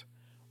it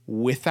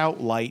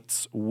without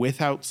lights,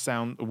 without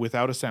sound,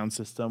 without a sound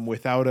system,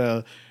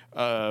 without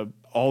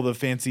all the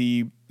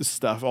fancy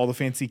stuff, all the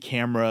fancy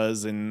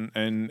cameras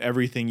and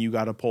everything you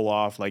got to pull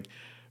off. Like,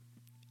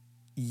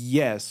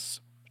 yes,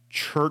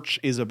 church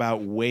is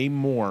about way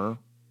more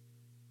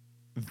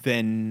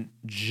than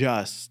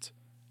just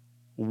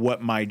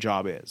what my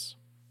job is.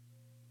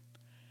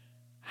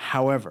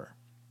 However,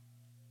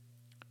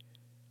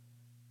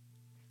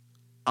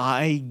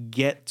 I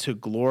get to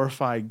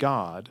glorify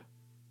God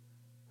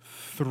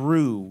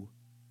through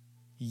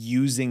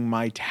using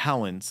my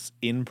talents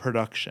in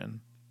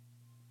production.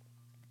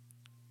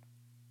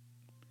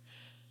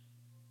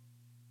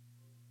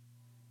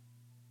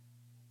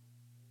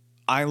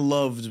 I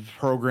loved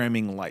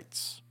programming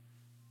lights.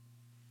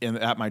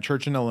 At my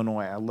church in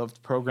Illinois, I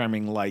loved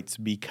programming lights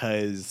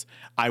because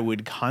I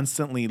would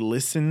constantly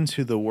listen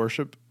to the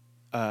worship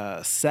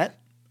set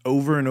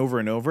over and over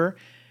and over,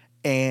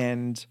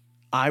 and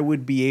I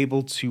would be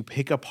able to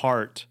pick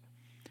apart,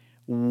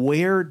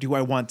 where do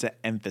I want to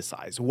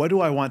emphasize? What do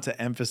I want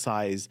to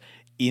emphasize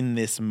in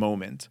this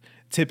moment?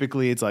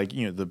 Typically, it's like,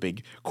 you know, the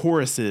big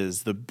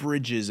choruses, the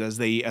bridges as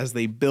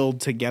they build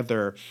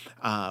together.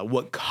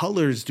 What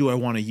colors do I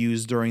want to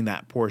use during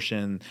that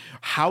portion?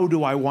 How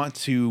do I want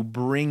to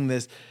bring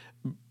this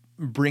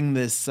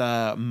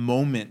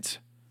moment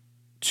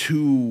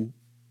to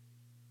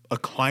a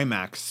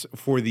climax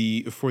for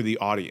the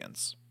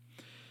audience?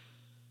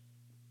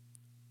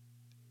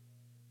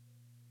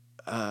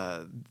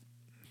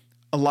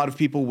 A lot of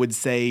people would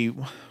say,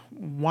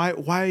 why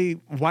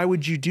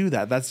would you do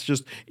that? That's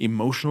just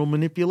emotional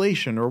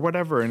manipulation or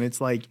whatever. And it's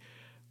like,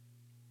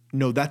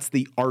 no, that's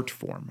the art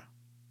form.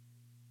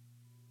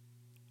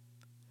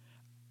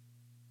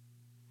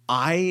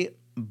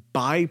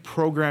 By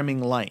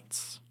programming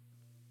lights,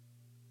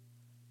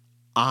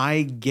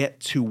 I get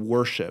to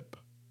worship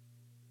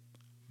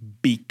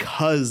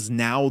because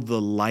now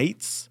the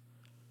lights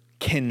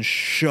can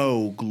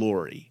show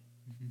glory.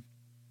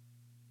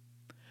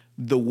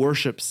 The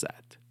worship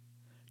set,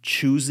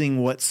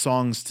 choosing what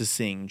songs to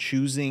sing,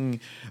 choosing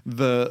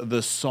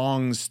the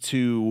songs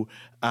to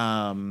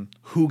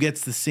who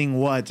gets to sing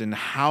what and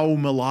how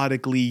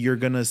melodically you're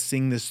gonna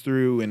sing this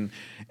through,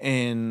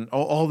 and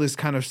all this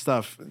kind of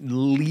stuff,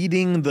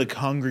 leading the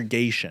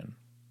congregation.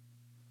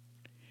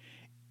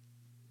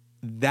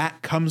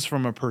 That comes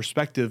from a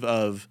perspective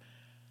of,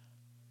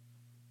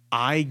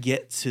 I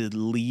get to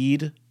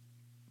lead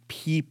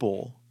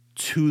people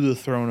to the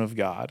throne of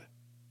God.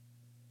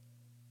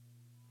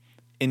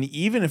 And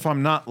even if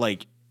I'm not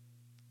like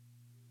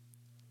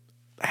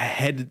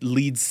head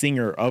lead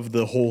singer of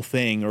the whole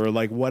thing or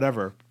like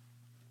whatever,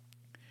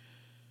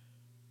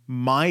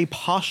 my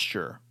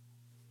posture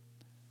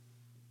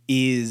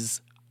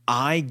is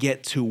I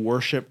get to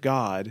worship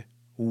God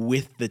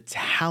with the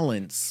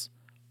talents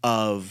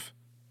of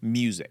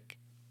music,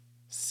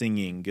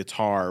 singing,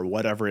 guitar,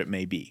 whatever it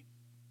may be.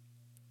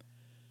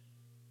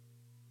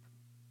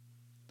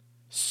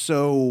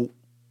 So,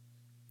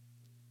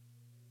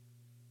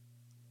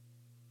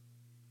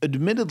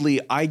 admittedly,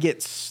 I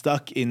get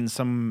stuck in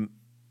some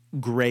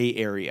gray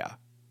area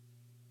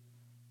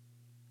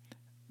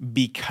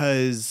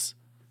because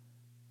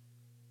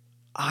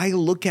I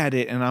look at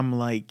it and I'm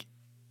like,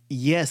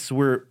 yes,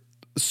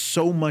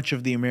 so much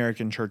of the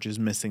American church is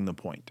missing the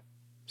point.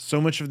 So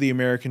much of the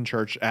American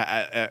church,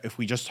 if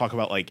we just talk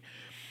about like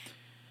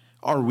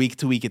our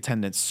week-to-week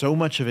attendance, so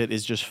much of it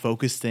is just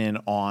focused in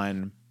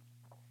on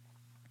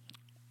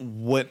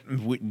what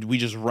we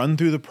just run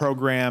through the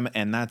program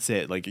and that's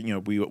it. Like, you know,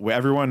 we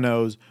everyone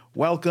knows,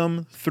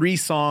 welcome, 3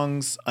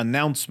 songs,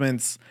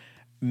 announcements,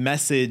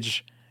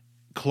 message,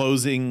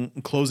 closing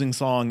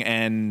song,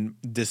 and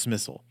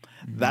dismissal.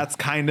 That's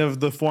kind of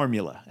the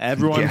formula.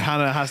 Everyone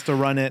kind of has to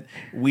run it.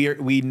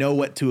 We know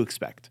what to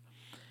expect.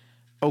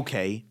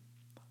 Okay.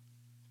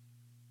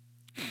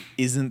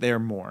 Isn't there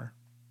more?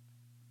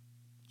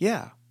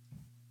 Yeah.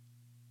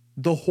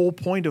 The whole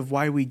point of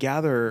why we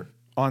gather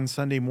on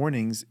Sunday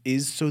mornings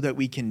is so that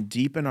we can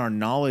deepen our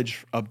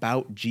knowledge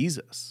about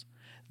Jesus.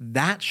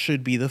 That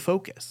should be the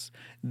focus.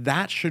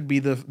 That should be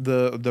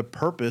the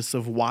purpose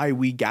of why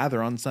we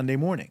gather on Sunday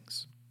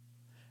mornings.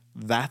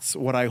 That's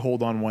what I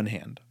hold on one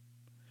hand.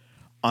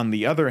 On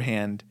the other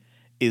hand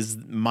is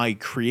my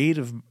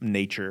creative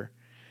nature.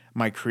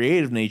 My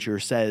creative nature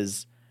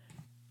says,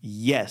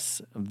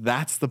 yes,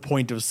 that's the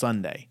point of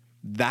Sunday.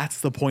 That's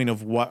the point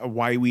of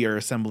why we are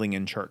assembling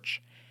in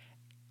church.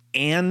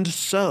 And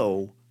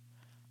so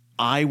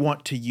I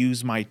want to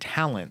use my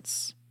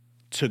talents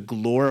to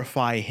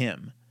glorify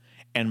him.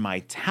 And my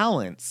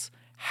talents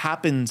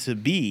happen to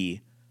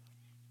be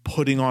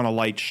putting on a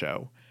light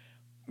show,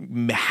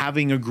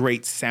 having a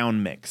great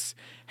sound mix,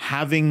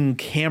 having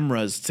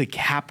cameras to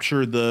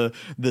capture the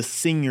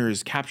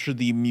singers, capture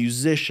the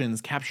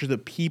musicians, capture the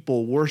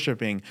people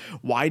worshiping.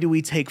 Why do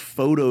we take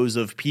photos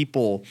of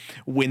people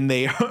when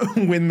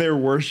they're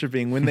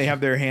worshiping, when they have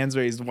their hands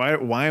raised?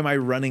 Why am I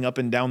running up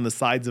and down the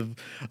sides of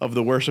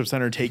the worship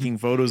center taking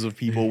photos of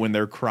people when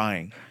they're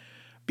crying?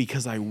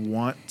 Because I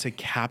want to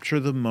capture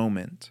the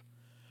moment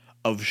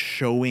of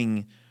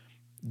showing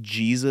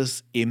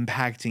Jesus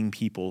impacting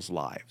people's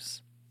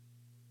lives.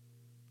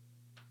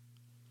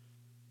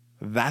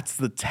 That's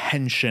the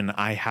tension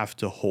I have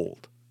to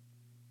hold.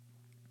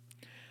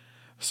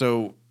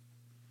 So,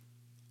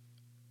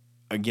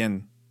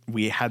 again,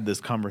 we had this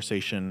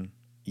conversation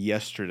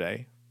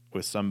yesterday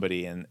with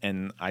somebody,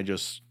 and I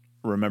just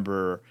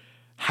remember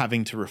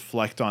having to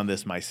reflect on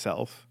this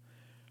myself,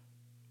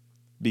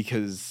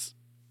 because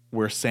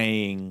we're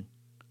saying,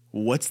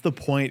 what's the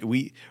point?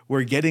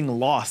 We're getting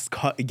lost,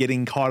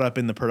 getting caught up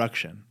in the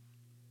production,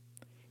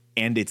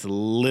 and it's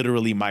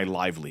literally my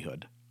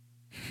livelihood.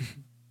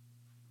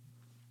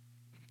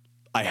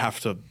 I have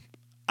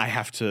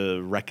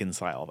to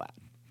reconcile that.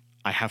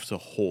 I have to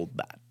hold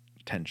that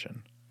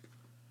tension.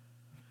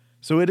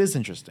 So it is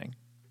interesting.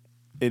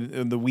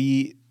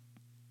 We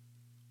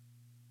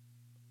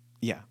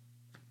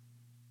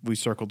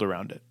circled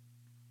around it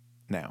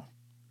now.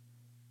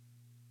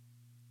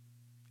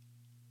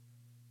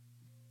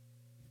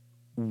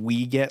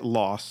 We get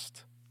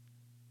lost.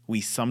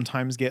 We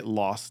sometimes get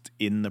lost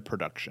in the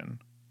production,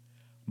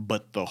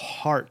 but the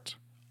heart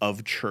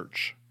of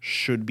church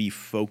should be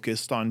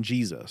focused on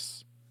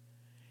Jesus.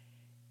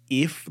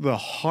 If the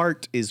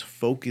heart is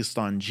focused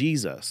on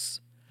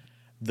Jesus,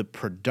 the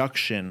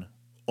production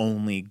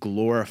only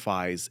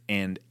glorifies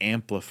and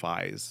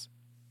amplifies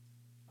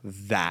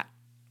that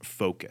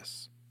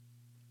focus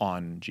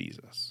on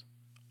Jesus,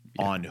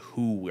 on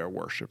who we're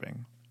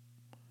worshiping,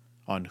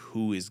 on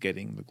who is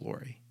getting the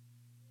glory.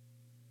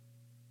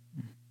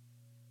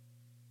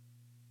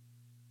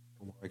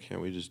 Why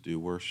can't we just do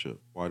worship?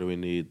 Why do we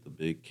need the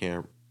big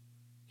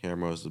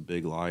cameras, the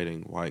big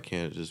lighting? Why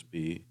can't it just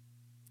be?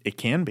 It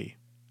can be.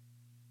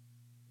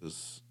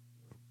 This.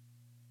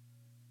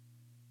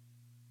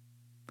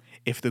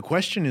 If the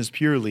question is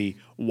purely,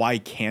 why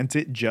can't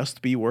it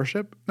just be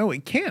worship? No,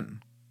 it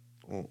can.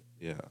 Well,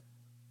 yeah.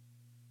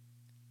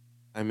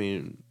 I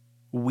mean,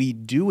 we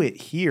do it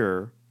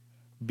here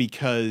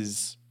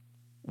because,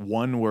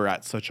 one, we're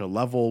at such a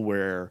level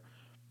where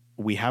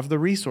we have the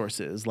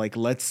resources. Like,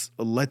 let's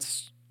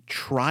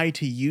try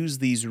to use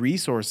these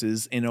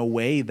resources in a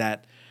way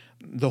that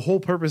the whole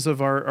purpose of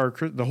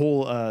the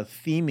whole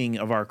theming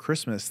of our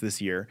Christmas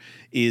this year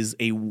is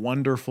a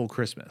wonderful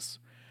Christmas.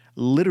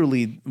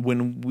 Literally,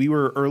 when we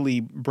were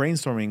early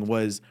brainstorming,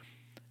 was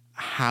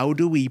how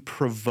do we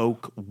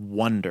provoke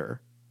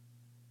wonder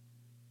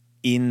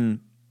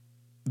in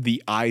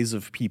the eyes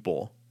of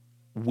people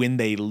when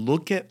they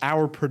look at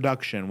our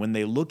production, when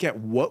they look at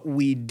what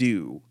we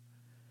do,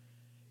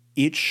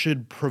 it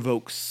should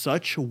provoke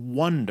such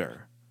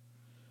wonder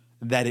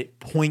that it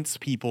points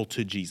people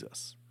to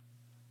Jesus.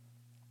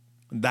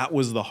 That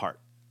was the heart.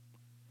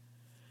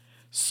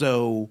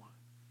 So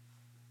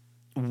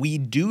we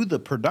do the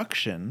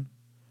production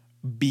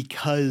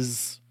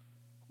because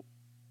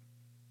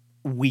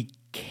we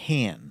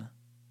can.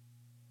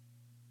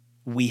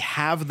 We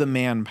have the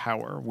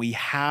manpower. We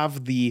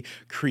have the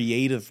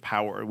creative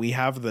power. We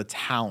have the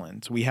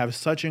talent. We have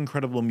such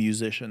incredible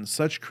musicians,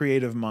 such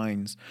creative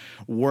minds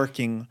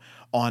working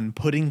on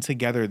putting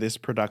together this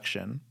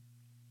production.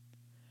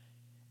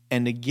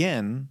 And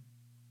again,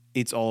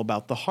 it's all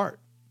about the heart.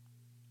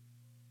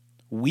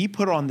 We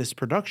put on this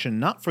production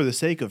not for the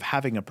sake of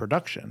having a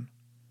production.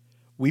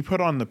 We put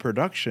on the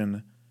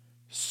production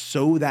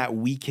so that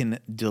we can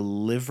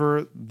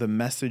deliver the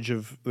message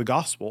of the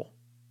gospel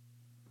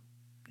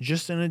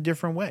just in a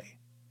different way,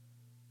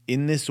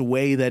 in this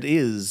way that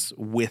is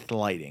with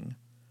lighting.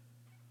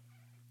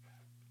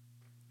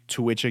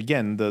 To which,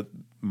 again,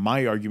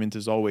 my argument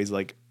is always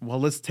like, well,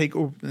 let's take.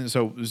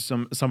 So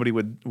somebody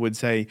would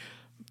say,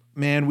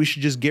 man, we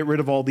should just get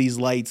rid of all these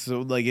lights.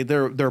 So like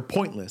they're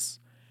pointless.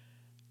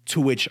 To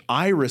which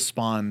I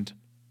respond,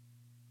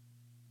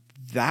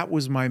 that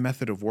was my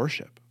method of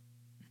worship.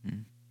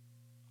 Mm-hmm.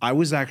 I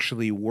was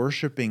actually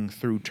worshiping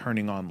through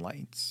turning on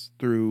lights,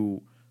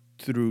 through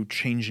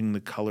changing the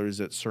colors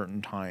at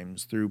certain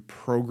times, through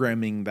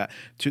programming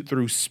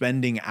through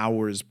spending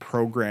hours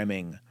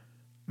programming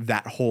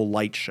that whole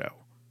light show.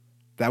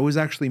 That was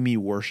actually me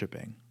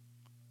worshiping.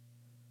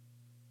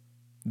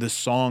 The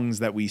songs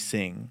that we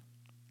sing,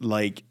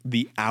 like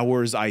the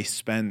hours I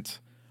spent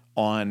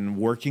on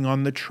working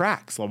on the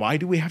tracks. Why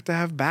do we have to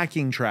have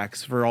backing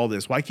tracks for all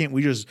this? Why can't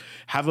we just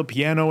have a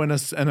piano and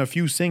a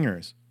few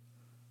singers?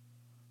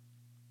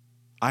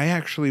 I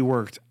actually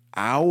worked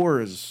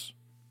hours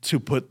to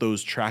put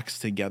those tracks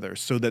together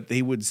so that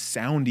they would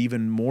sound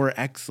even more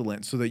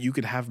excellent, so that you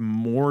could have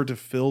more to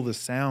fill the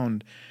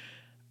sound.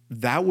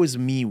 That was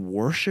me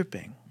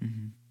worshiping.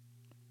 Mm-hmm.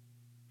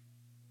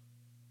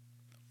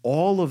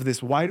 All of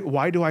this,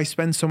 why do I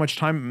spend so much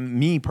time,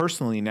 me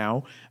personally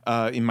now,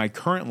 in my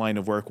current line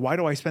of work, why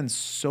do I spend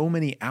so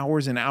many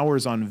hours and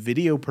hours on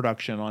video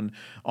production,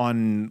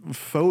 on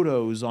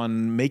photos,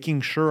 on making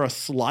sure a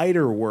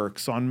slider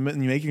works, on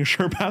making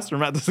sure Pastor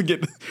Matt doesn't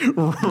get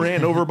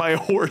ran over by a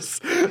horse?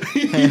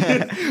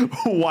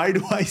 Why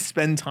do I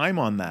spend time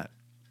on that?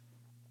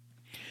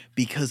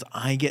 Because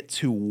I get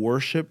to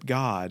worship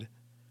God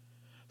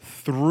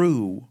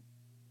through,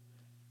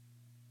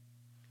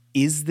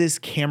 is this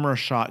camera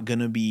shot going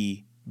to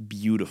be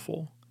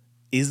beautiful?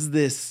 Is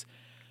this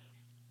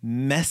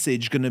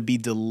message going to be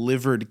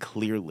delivered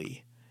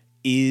clearly?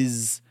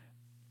 Is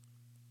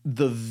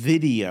the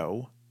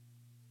video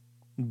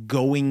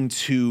going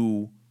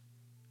to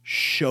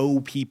show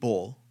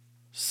people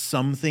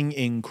something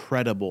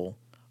incredible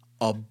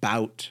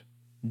about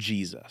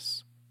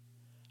Jesus?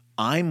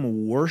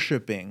 I'm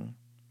worshiping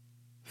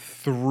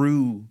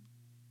through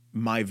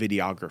my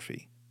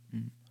videography.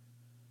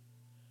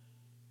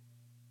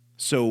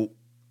 So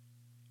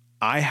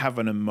I have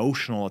an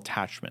emotional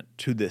attachment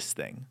to this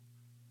thing.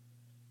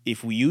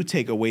 If you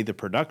take away the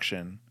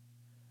production,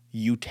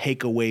 you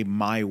take away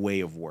my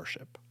way of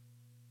worship.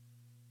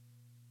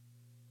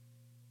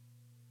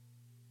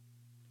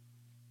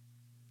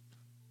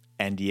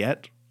 And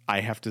yet,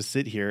 I have to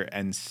sit here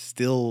and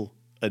still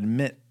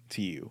admit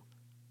to you,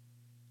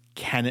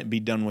 can it be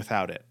done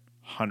without it?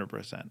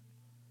 100%.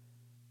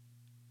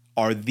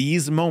 Are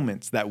these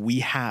moments that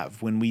we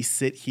have when we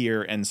sit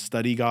here and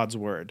study God's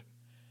word,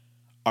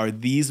 are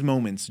these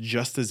moments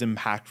just as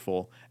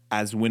impactful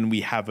as when we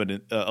have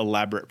an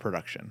elaborate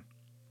production?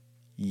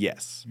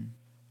 Yes. Mm.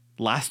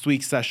 Last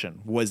week's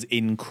session was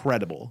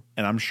incredible.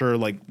 And I'm sure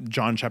like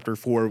John chapter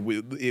 4,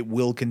 it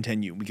will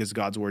continue because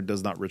God's word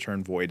does not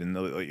return void.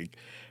 And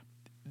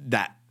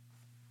that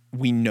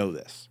we know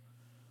this.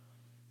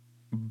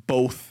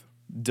 Both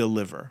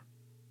deliver.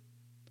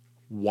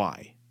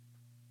 Why?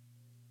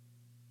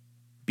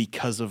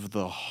 Because of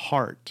the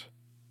heart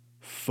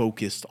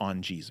focused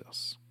on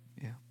Jesus.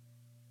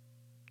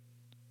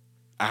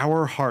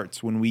 Our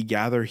hearts, when we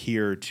gather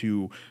here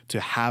to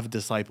have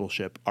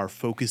discipleship, are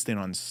focused in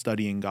on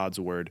studying God's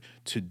word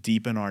to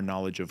deepen our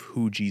knowledge of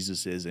who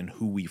Jesus is and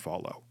who we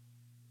follow.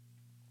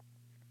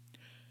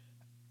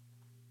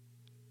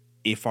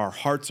 If our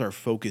hearts are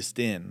focused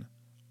in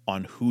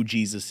on who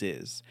Jesus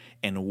is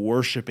and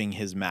worshiping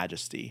his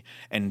majesty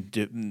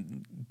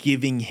and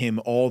giving him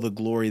all the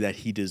glory that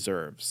he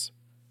deserves,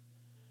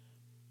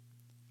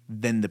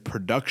 then the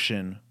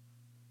production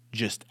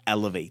just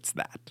elevates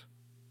that.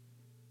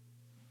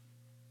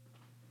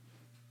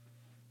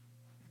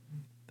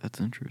 That's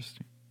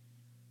interesting.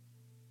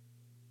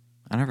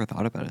 I never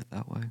thought about it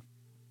that way.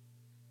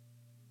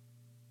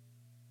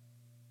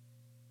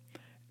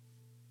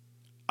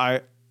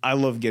 I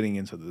love getting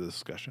into the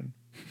discussion.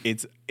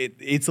 It's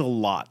a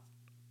lot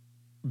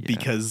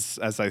because,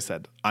 as I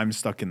said, I'm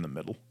stuck in the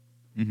middle.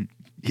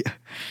 Yeah.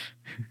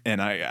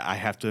 And I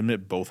have to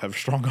admit, both have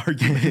strong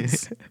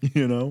arguments,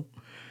 you know?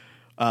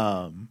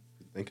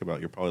 Think about it,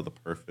 you're probably the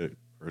perfect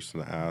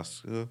person to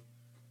ask.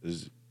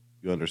 Is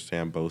you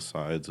understand both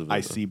sides of it.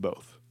 I see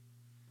both.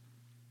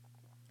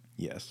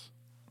 Yes.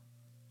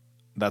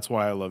 That's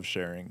why I love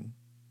sharing.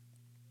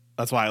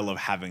 That's why I love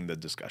having the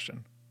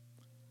discussion.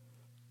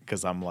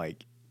 Because I'm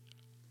like,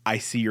 I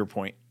see your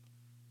point.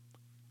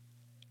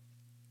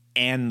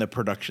 And the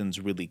production's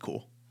really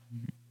cool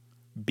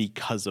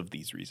because of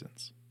these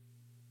reasons.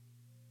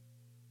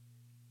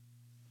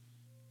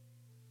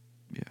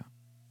 Yeah.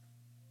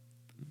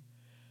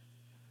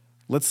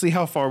 Let's see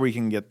how far we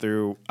can get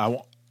through.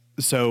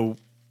 So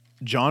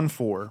John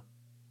 4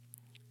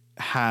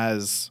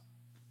 has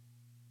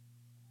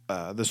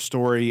the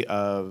story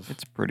of...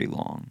 It's pretty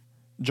long.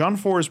 John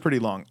 4 is pretty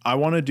long. I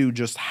want to do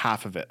just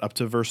half of it, up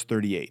to verse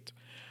 38,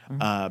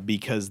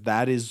 because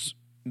that is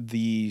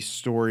the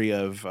story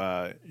of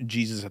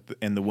Jesus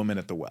and the woman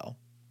at the well.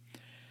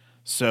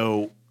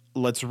 So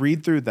let's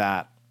read through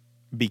that,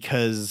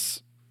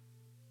 because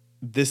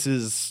this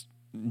is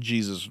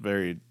Jesus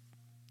very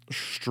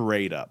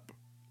straight up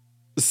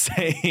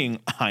saying,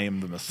 I am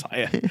the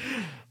Messiah.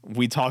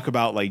 We talk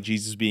about like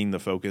Jesus being the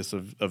focus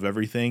of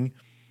everything.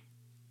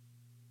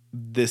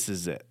 This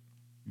is it.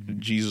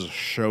 Jesus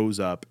shows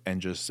up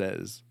and just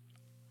says,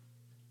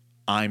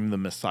 I'm the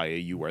Messiah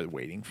you are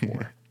waiting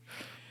for.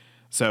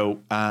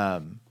 So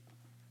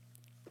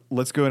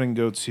let's go ahead and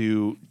go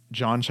to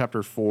John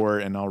chapter 4,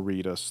 and I'll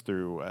read us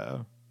through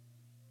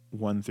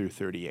 1 through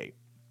 38.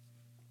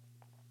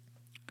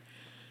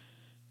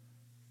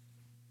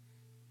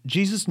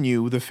 Jesus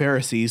knew the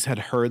Pharisees had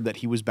heard that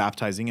he was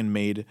baptizing and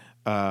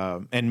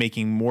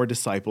making more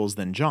disciples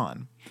than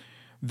John.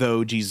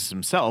 Though Jesus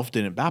himself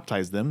didn't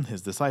baptize them,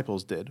 his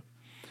disciples did.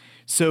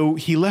 So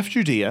he left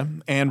Judea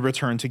and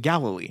returned to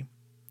Galilee.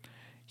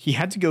 He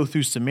had to go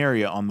through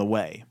Samaria on the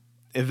way.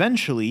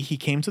 Eventually, he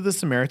came to the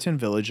Samaritan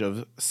village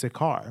of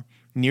Sychar,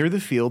 near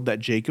the field that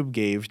Jacob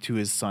gave to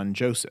his son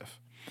Joseph.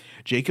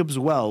 Jacob's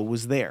well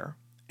was there,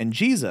 and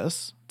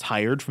Jesus,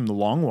 tired from the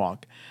long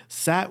walk,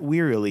 sat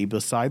wearily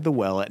beside the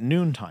well at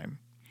noontime.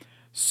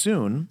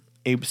 Soon,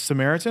 a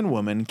Samaritan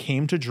woman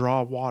came to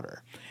draw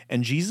water,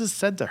 and Jesus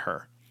said to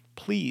her,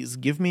 "Please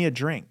give me a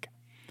drink."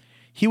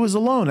 He was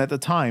alone at the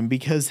time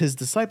because his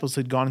disciples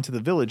had gone into the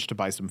village to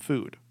buy some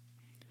food.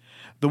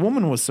 The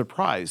woman was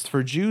surprised,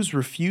 for Jews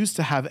refused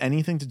to have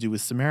anything to do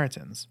with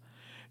Samaritans.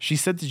 She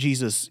said to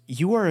Jesus,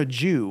 "You are a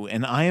Jew,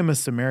 and I am a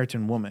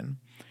Samaritan woman.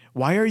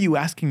 Why are you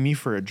asking me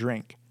for a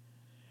drink?"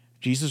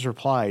 Jesus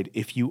replied,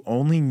 "If you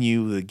only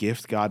knew the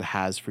gift God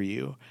has for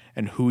you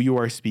and who you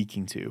are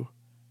speaking to,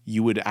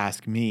 you would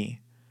ask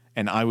me,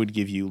 and I would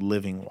give you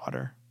living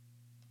water."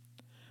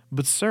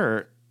 "But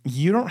sir,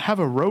 you don't have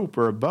a rope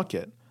or a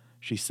bucket,"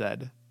 she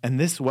said, "and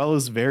this well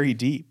is very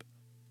deep.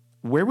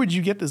 Where would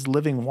you get this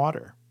living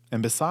water?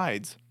 And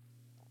besides,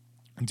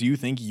 do you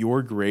think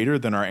you're greater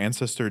than our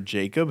ancestor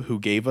Jacob, who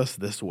gave us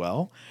this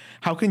well?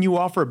 How can you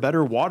offer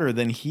better water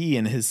than he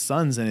and his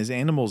sons and his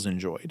animals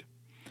enjoyed?"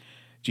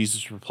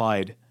 Jesus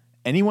replied,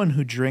 "Anyone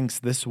who drinks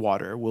this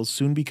water will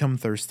soon become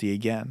thirsty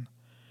again.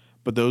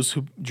 But those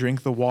who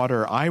drink the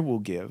water I will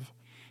give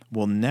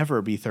will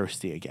never be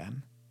thirsty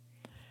again.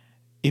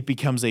 It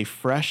becomes a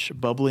fresh,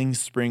 bubbling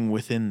spring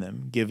within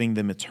them, giving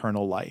them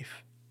eternal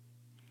life."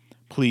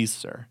 "Please,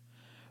 sir,"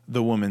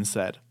 the woman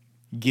said,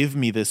 "give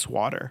me this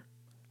water.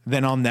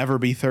 Then I'll never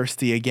be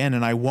thirsty again,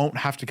 and I won't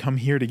have to come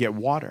here to get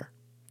water."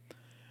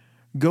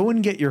 "Go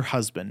and get your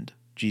husband,"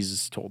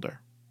 Jesus told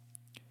her.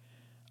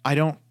 "I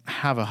don't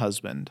have a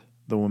husband,"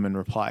 the woman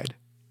replied.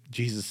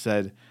 Jesus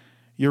said,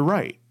 "You're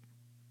right.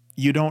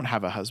 You don't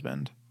have a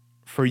husband,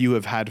 for you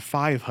have had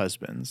 5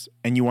 husbands,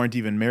 and you aren't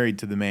even married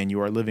to the man you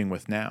are living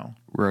with now."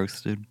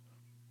 Roasted.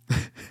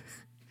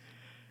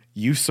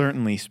 "You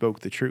certainly spoke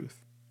the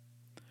truth."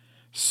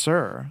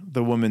 "Sir,"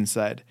 the woman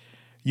said,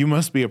 "you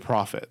must be a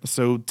prophet.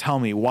 So tell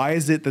me, why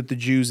is it that the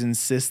Jews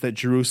insist that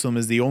Jerusalem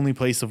is the only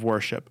place of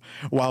worship,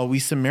 while we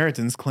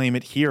Samaritans claim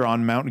it here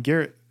on Mount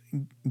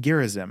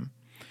Gerizim,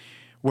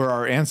 where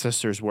our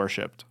ancestors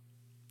worshipped?"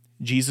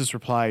 Jesus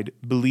replied,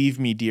 "Believe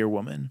me, dear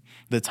woman,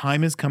 the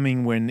time is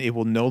coming when it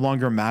will no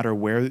longer matter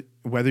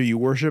whether you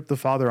worship the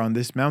Father on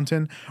this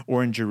mountain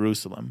or in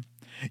Jerusalem.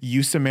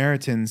 You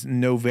Samaritans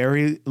know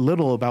very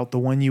little about the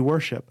one you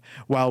worship,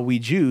 while we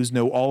Jews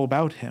know all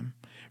about him.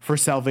 For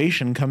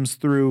salvation comes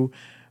through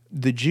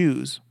the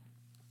Jews.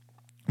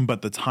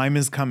 But the time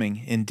is coming,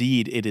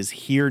 indeed it is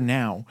here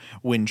now,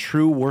 when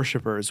true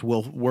worshipers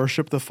will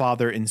worship the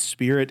Father in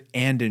spirit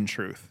and in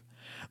truth.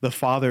 The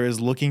Father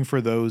is looking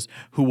for those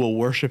who will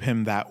worship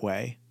him that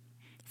way.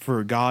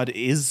 For God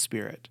is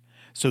spirit,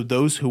 so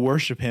those who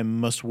worship him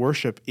must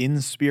worship in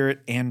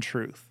spirit and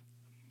truth."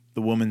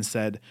 The woman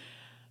said,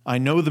 "I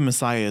know the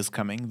Messiah is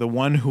coming, the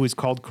one who is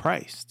called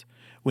Christ.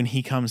 When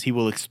he comes, he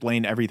will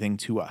explain everything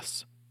to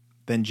us."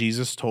 Then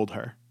Jesus told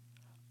her,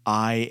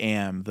 "I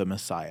am the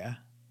Messiah."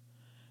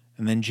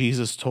 And then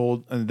Jesus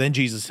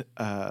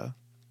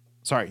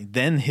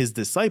Then his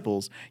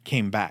disciples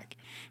came back,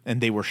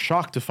 and they were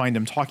shocked to find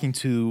him talking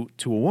to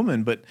a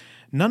woman, but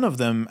none of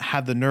them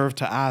had the nerve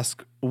to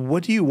ask,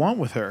 "What do you want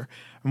with her?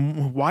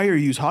 Why are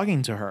you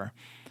talking to her?"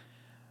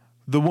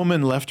 The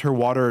woman left her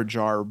water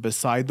jar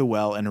beside the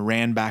well and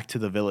ran back to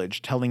the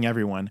village, telling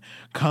everyone,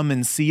 "Come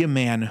and see a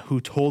man who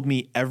told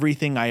me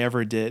everything I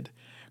ever did.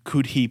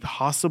 Could he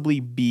possibly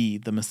be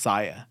the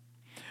Messiah?"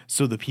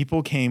 So the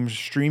people came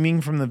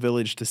streaming from the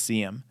village to see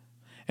him.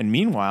 And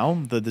meanwhile,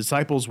 the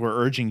disciples were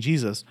urging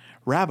Jesus,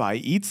 "Rabbi,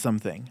 eat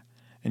something."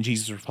 And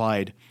Jesus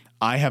replied,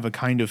 "I have a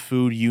kind of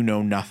food you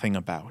know nothing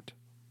about."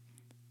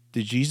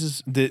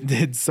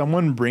 Did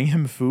someone bring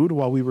him food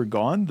while we were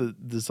gone? The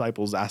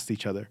disciples asked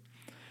each other.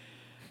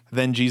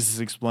 Then Jesus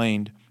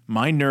explained,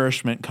 "My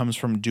nourishment comes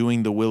from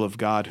doing the will of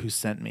God who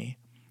sent me,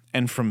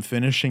 and from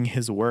finishing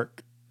his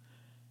work.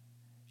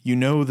 You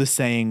know the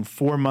saying,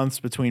 4 months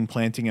between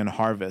planting and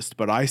harvest,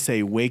 but I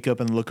say, wake up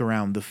and look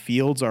around. The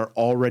fields are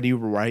already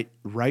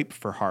ripe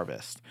for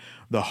harvest.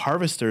 The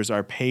harvesters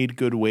are paid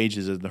good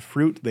wages, and the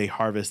fruit they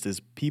harvest is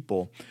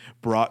people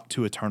brought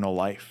to eternal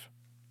life.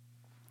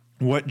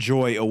 What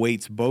joy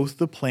awaits both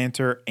the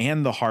planter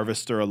and the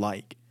harvester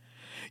alike.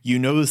 You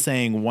know the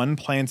saying, one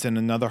plants and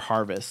another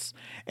harvests,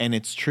 and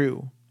it's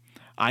true.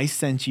 I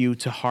sent you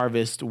to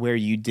harvest where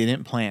you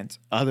didn't plant.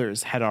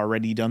 Others had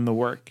already done the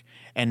work,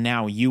 and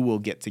now you will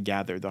get to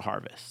gather the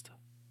harvest."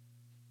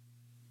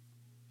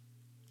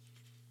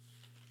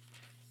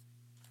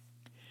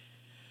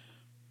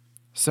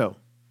 So,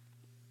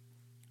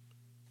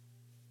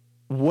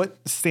 what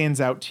stands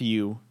out to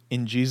you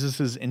in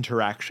Jesus'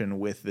 interaction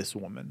with this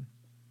woman?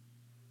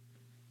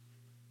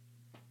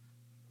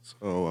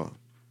 So,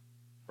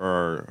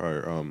 for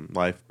our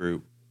life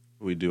group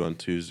we do on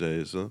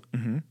Tuesdays,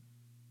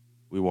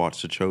 we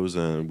watched The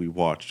Chosen. We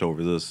watched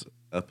over this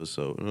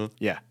episode.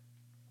 Yeah.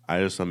 I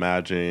just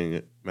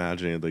imagine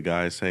the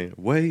guy saying,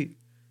 "Wait,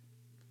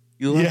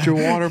 you left your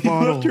water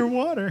bottle." You left your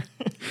water.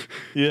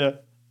 Yeah.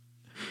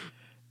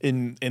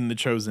 In The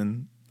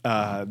Chosen,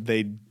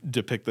 they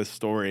depict this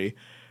story,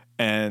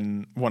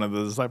 and one of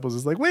the disciples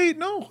is like, "Wait,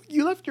 no,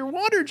 you left your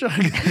water jug."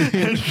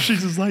 And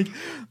she's just like,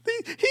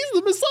 "He's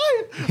the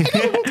Messiah. I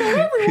gotta go tell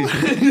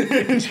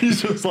everyone." And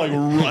she's just like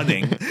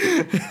running.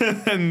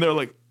 And they're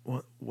like,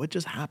 what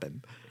just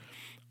happened?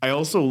 I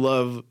also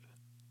love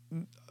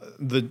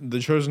the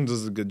Chosen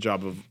does a good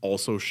job of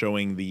also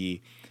showing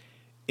the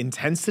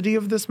intensity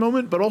of this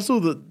moment, but also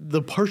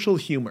the partial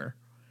humor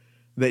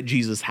that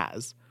Jesus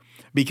has,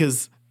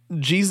 because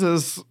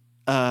Jesus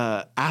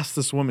asked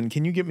this woman,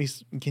 "Can you give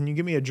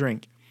me a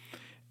drink?"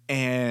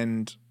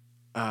 And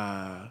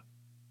the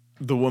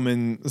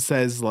woman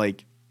says,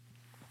 like,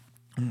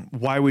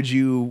 why would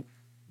you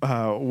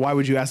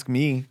ask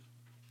me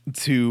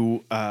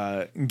to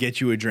get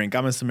you a drink?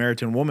 I'm a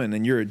Samaritan woman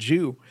and you're a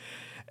Jew.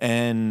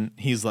 And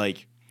he's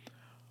like,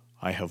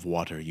 "I have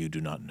water you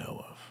do not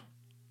know of.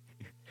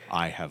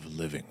 I have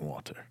living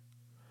water."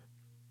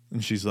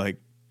 And she's like,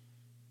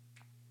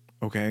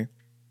 "Okay.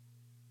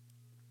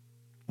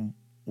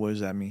 What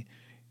does that mean?"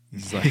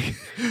 He's like,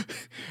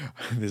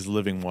 "This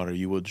living water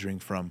you will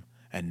drink from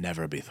and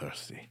never be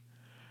thirsty."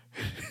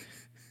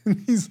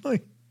 And he's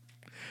like,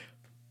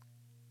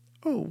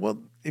 "Oh,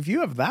 well, if you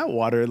have that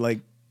water,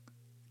 like,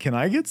 can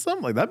I get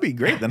some? Like, that'd be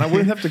great. Then I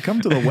wouldn't have to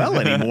come to the well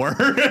anymore."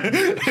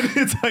 And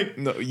it's like,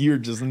 no, you're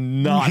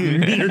not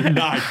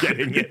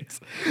getting it.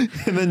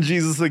 And then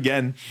Jesus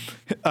again,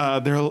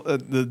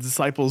 the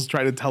disciples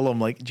try to tell him,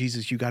 like,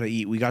 "Jesus, you got to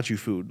eat. We got you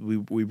food.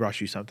 We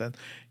brought you something."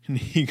 And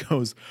he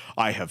goes,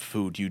 "I have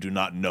food you do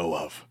not know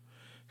of."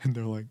 And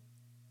they're like,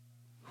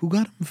 "Who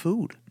got him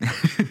food?" I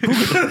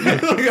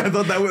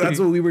thought that's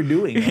what we were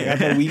doing. Like, I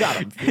thought we got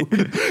him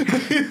food.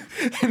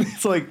 And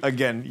it's like,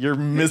 again, you're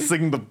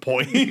missing the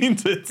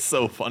point. It's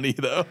so funny,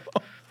 though.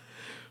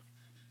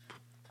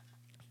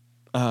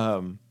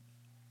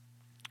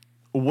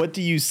 What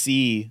do you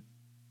see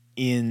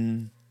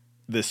in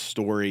this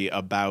story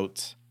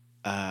about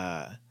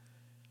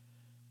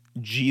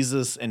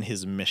Jesus and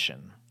his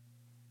mission?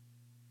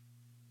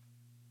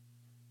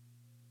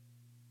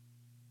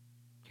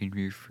 Can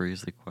you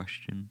rephrase the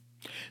question?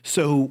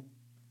 So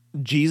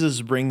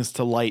Jesus brings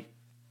to light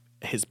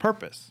his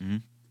purpose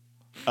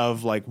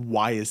of, like,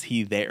 why is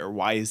he there?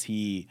 Why is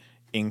he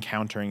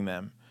encountering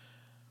them?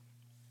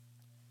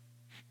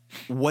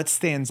 What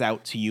stands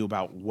out to you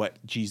about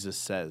what Jesus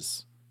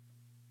says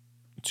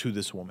to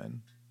this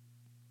woman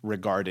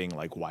regarding,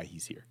 like, why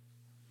he's here?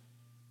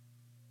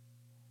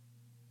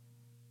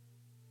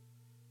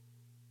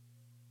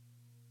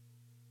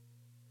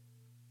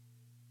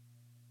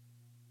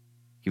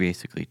 He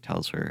basically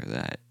tells her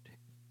that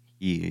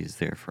he is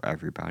there for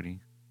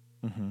everybody.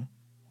 Mm-hmm.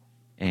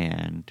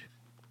 And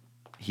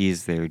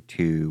he's there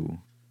to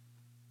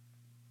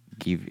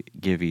give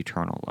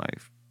eternal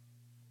life.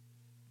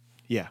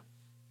 Yeah.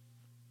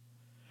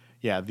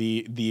 Yeah,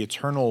 the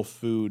eternal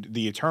food,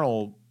 the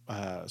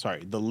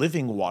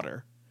living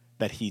water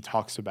that he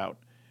talks about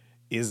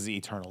is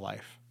eternal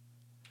life.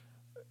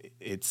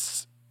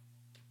 It's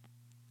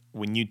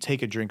when you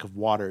take a drink of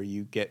water,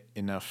 you get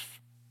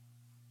enough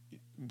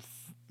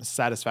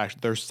satisfaction,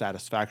 there's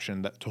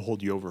satisfaction that to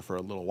hold you over for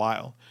a little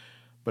while,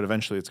 but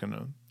eventually it's going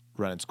to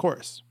run its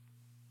course.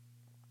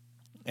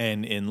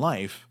 And in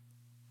life,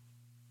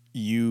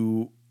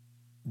 you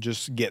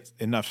just get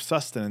enough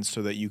sustenance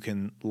so that you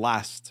can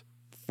last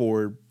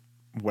for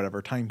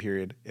whatever time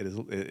period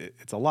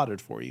it's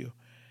allotted for you.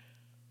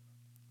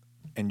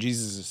 And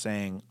Jesus is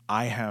saying,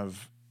 I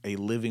have a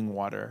living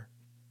water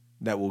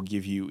that will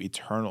give you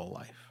eternal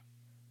life,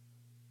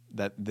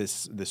 that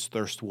this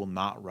thirst will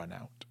not run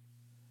out.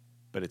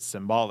 But it's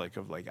symbolic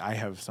of like, I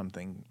have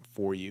something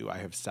for you. I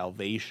have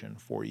salvation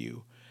for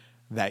you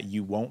that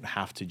you won't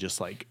have to just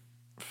like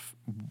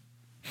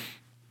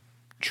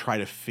try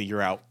to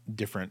figure out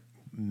different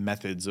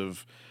methods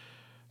of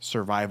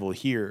survival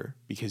here,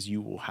 because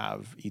you will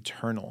have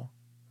eternal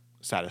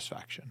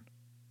satisfaction.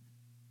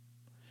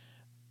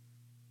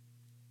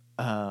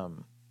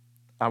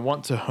 I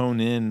want to hone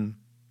in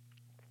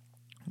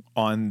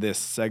on this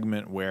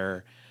segment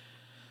where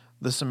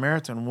the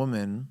Samaritan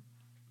woman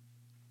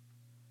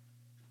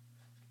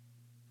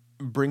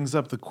brings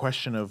up the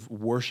question of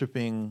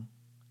worshiping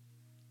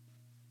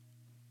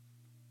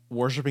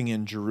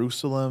in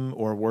Jerusalem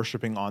or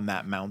worshiping on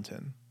that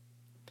mountain.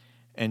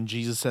 And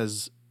Jesus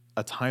says,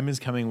 a time is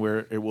coming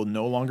where it will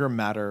no longer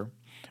matter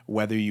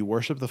whether you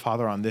worship the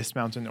Father on this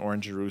mountain or in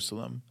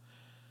Jerusalem.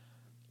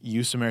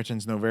 You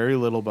Samaritans know very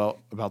little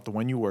about the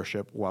one you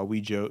worship, while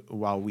we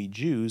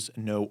Jews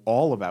know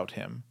all about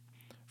him.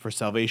 For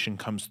salvation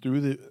comes through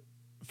the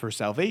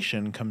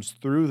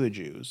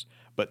Jews,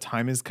 but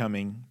time is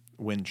coming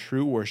when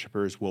true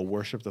worshipers will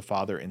worship the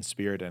Father in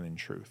spirit and in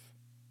truth.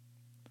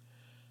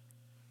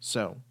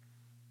 So,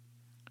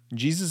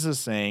 Jesus is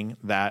saying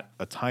that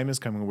a time is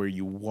coming where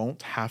you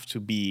won't have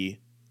to be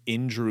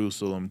in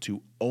Jerusalem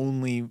to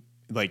only,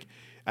 like,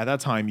 at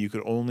that time you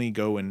could only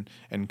go and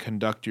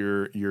conduct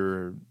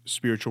your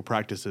spiritual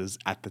practices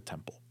at the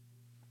temple.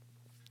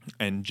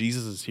 And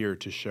Jesus is here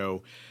to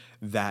show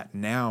that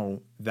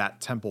now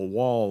that temple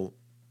wall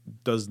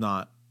does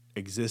not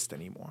exist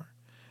anymore.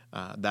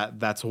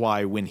 That's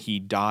why when he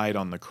died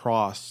on the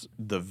cross,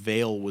 the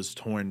veil was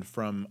torn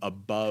from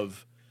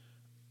above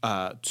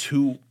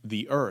to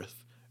the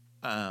earth.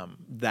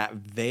 That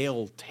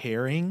veil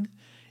tearing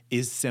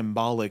is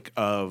symbolic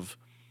of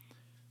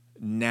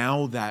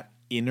now that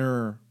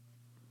inner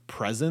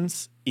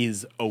presence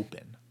is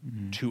open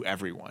to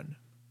everyone.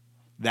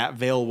 That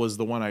veil was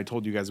the one I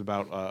told you guys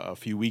about a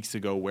few weeks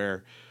ago,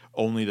 where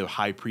only the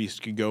high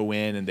priest could go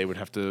in, and they would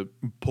have to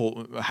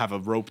have a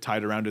rope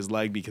tied around his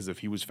leg, because if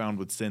he was found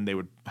with sin, they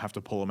would have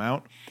to pull him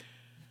out.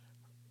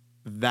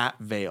 That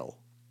veil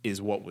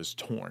is what was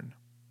torn.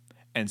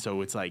 And so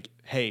it's like,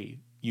 hey,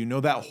 you know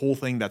that whole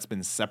thing that's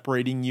been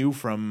separating you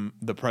from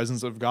the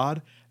presence of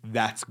God?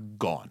 That's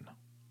gone.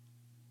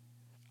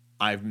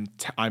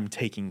 I'm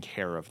taking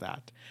care of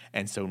that.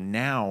 And so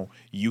now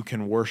you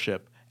can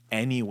worship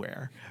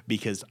anywhere,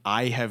 because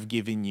I have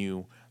given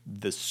you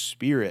the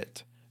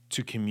Spirit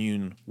to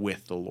commune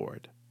with the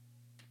Lord,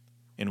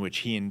 in which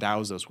he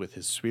endows us with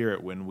his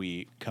Spirit when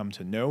we come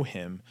to know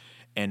him.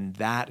 And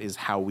that is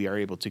how we are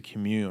able to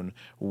commune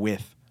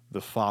with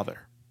the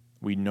Father.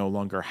 We no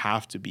longer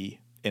have to be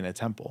in a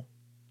temple.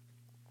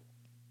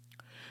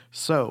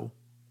 So,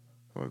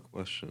 I have a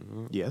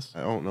question. Yes.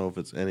 I don't know if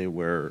it's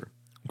anywhere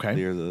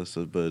near this,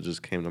 but it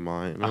just came to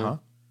mind.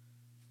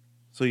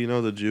 So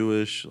the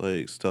Jewish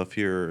stuff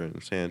here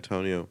in San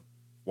Antonio,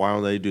 why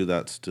don't they do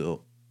that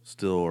still,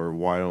 or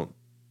why don't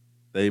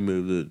they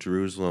move to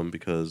Jerusalem?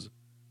 Because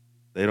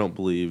they don't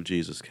believe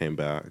Jesus came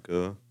back.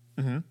 So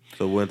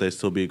wouldn't they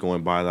still be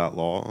going by that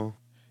law?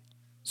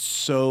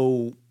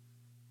 So,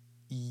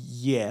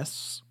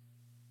 yes.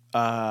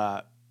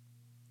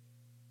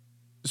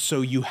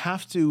 So you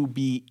have to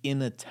be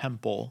in a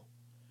temple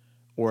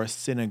or a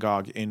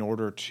synagogue in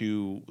order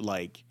to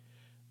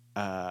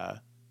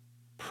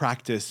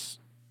practice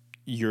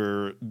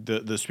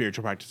the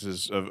spiritual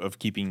practices of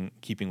keeping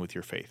with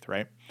your faith,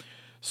 right?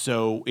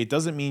 So it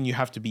doesn't mean you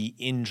have to be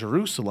in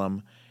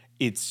Jerusalem.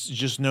 It's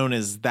just known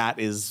as that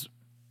is,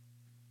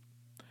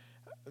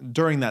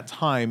 during that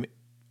time,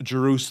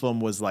 Jerusalem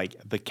was like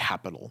the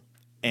capital.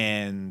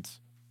 And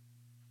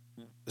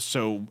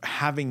so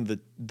having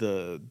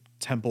the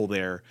temple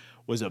there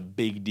was a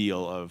big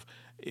deal of,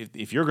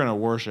 if you're going to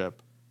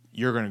worship,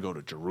 you're going to go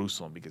to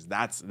Jerusalem, because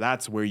that's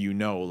where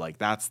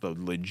that's the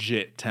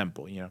legit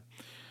temple,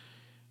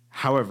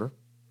 However,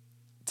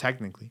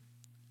 technically,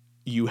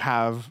 you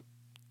have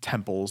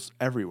temples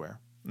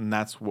everywhere, and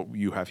that's what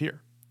you have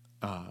here.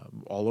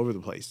 All over the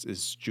place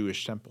is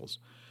Jewish temples,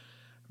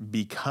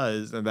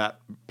 because and that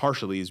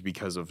partially is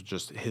because of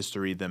just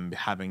history, them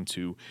having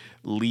to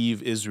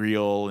leave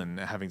Israel and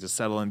having to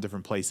settle in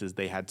different places.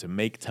 They had to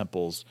make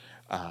temples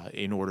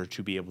in order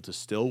to be able to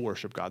still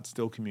worship God,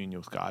 still commune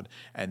with God,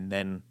 and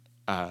then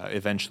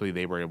eventually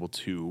they were able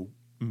to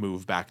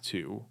move back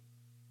to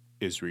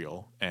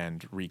Israel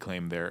and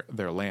reclaim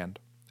their land.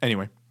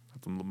 Anyway,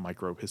 that's a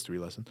micro history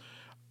lesson.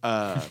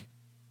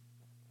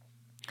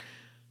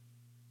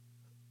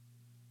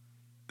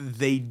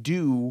 They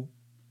do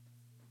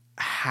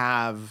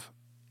have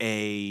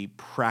a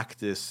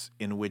practice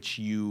in which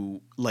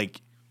you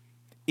like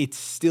it's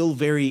still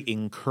very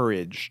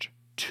encouraged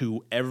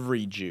to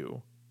every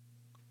Jew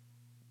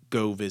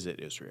go visit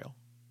Israel.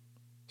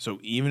 So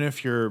even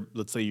if you're,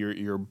 let's say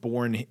you're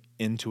born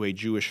into a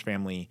Jewish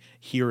family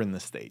here in the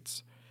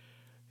States,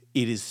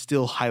 it is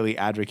still highly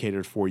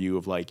advocated for you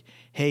of like,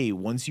 hey,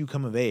 once you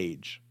come of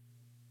age,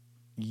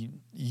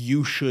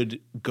 you should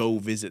go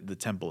visit the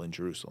temple in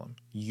Jerusalem.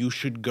 You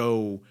should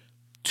go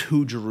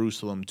to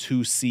Jerusalem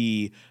to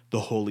see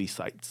the holy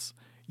sites.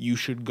 You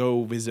should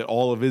go visit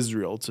all of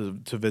Israel to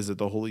visit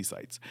the holy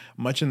sites.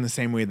 Much in the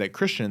same way that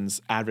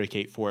Christians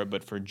advocate for it,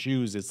 but for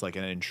Jews, it's like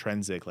an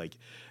intrinsic, like,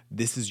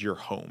 this is your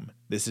home.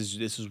 This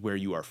is where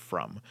you are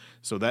from.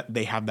 So that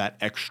they have that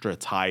extra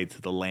tie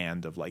to the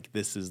land of like,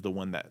 this is the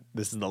land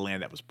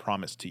that was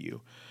promised to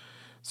you.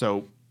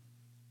 So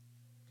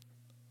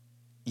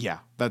yeah,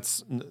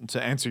 that's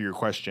to answer your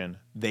question.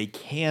 They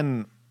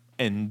can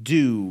and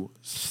do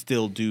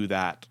still do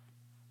that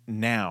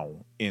now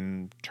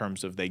in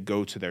terms of they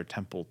go to their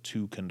temple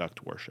to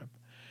conduct worship.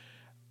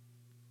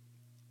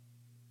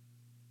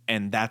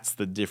 And that's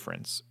the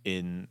difference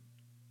in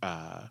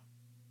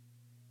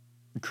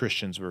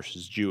Christians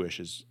versus Jewish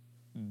is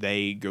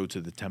they go to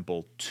the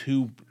temple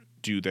to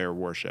do their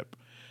worship,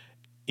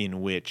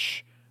 in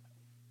which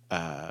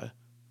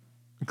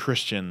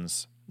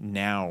Christians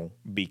now,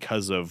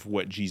 because of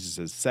what Jesus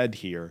has said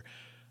here,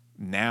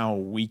 now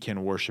we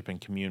can worship and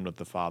commune with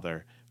the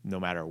Father no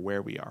matter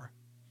where we are.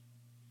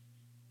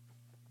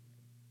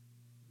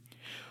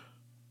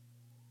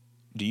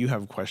 Do you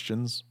have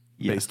questions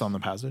based on the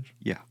passage?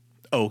 Yeah.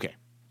 Oh, okay.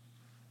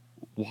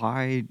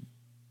 Why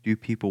do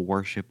people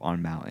worship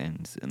on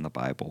mountains in the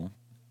Bible?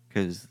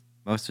 Because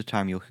most of the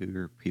time you'll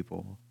hear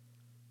people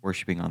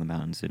worshiping on the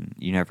mountains and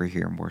you never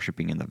hear them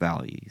worshiping in the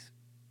valleys.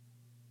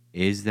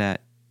 Is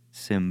that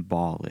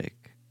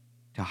symbolic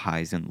to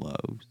highs and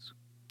lows?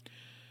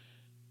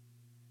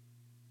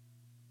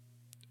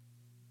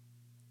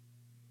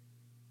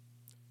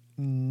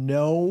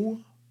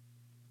 No.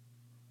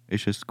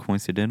 It's just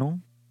coincidental?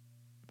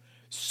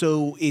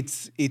 So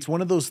it's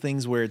one of those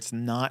things where it's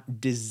not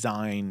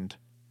designed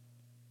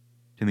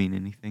To mean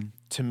anything?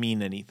 to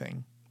mean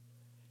anything.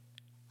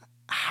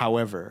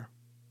 However,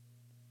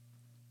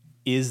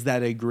 is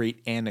that a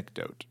great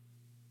anecdote?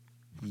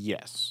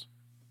 Yes.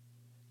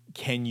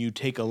 Can you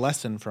take a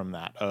lesson from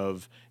that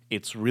of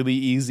it's really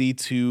easy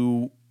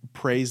to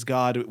praise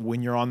God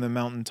when you're on the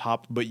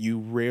mountaintop, but you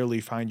rarely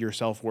find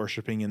yourself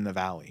worshiping in the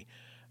valley?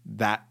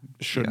 That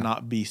should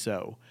not be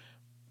so.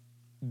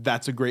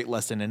 That's a great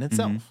lesson in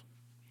itself. Mm-hmm.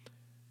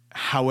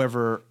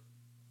 However,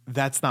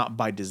 that's not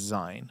by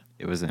design.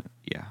 It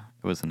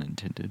wasn't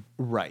intended.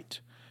 Right.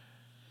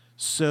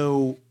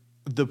 So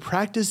the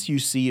practice you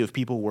see of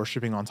people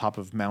worshiping on top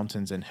of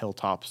mountains and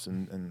hilltops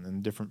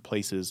and different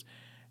places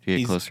To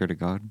get closer to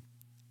God?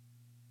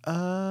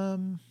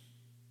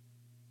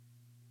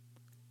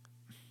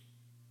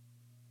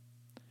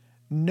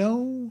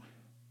 No.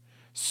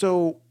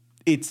 So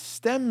it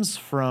stems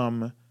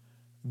from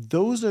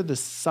those are the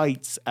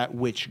sites at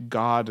which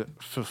God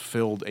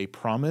fulfilled a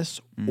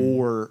promise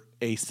or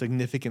a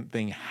significant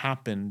thing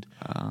happened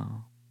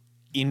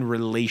in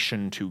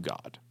relation to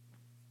God.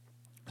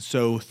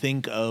 So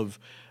think of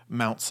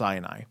Mount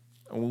Sinai.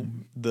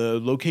 The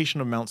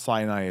location of Mount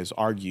Sinai is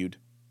argued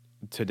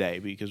today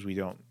because we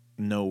don't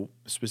know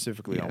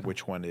specifically on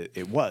which one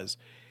it was.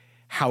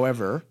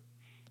 However,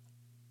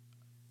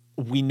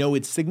 we know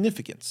its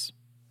significance.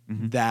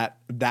 That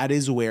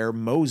is where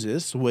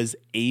Moses was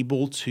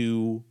able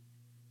to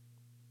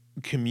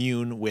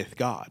commune with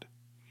God.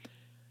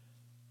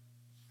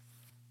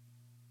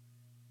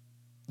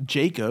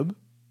 Jacob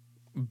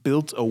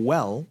built a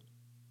well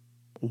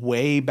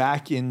way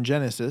back in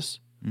Genesis.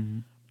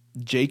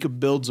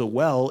 Jacob builds a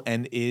well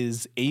and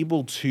is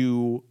able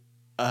to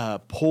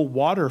pull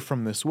water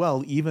from this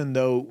well, even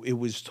though it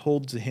was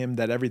told to him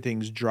that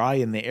everything's dry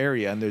in the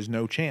area and there's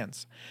no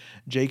chance.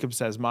 Jacob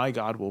says, my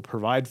God will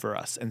provide for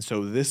us. And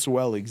so this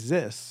well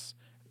exists.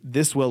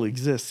 This well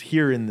exists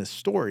here in this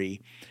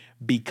story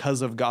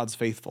because of God's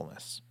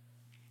faithfulness.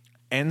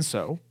 And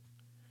so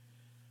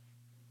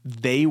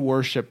they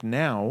worship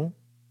now.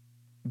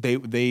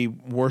 They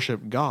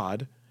worship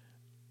God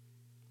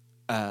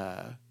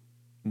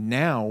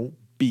now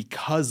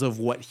because of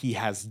what he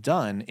has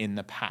done in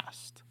the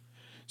past.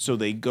 So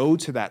they go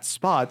to that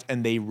spot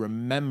and they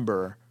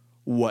remember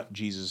what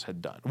Jesus had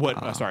done.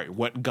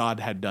 What God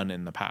had done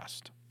in the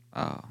past.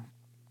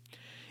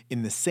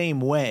 In the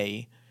same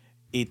way,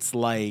 it's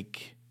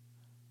like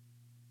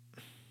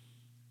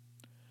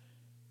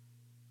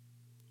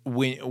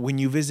when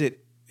you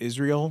visit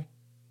Israel,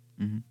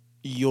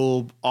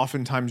 you'll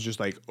oftentimes just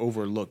like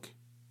overlook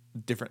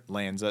different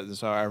lands.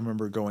 So I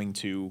remember going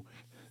to.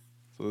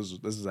 So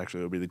this is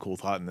actually a really cool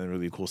thought and a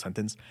really cool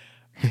sentence.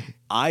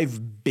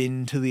 I've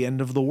been to the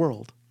end of the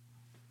world.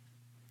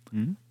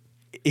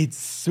 It's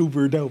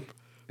super dope.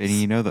 And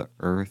you know the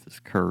earth is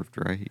curved,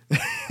 right?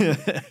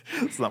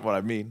 That's not what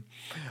I mean.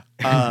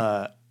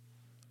 I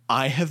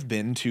have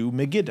been to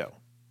Megiddo.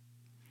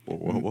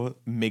 What?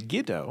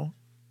 Megiddo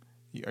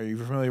Are you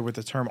familiar with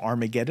the term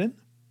Armageddon?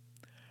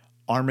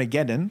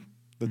 Armageddon,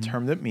 the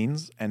term that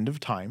means end of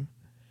time,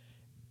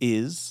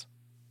 is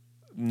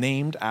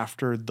named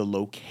after the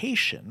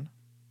location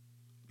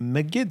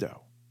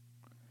Megiddo.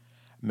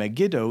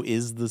 Megiddo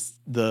is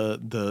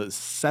the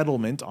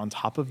settlement on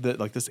top of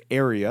this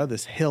area,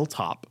 this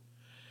hilltop,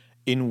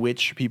 in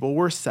which people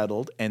were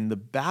settled, and the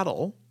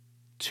battle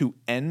to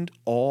end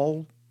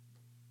all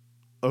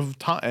of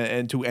time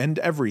and to end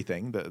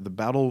everything, the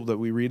battle that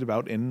we read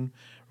about in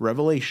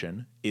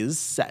Revelation, is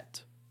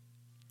set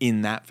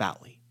in that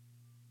valley.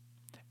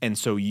 And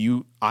so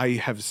I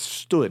have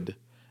stood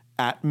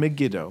at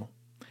Megiddo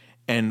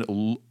and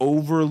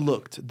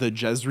overlooked the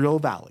Jezreel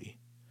Valley,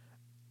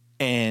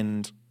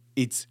 and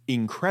it's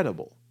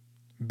incredible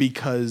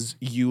because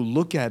you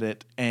look at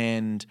it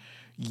and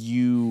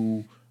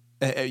you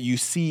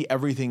see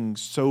everything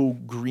so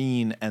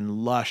green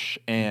and lush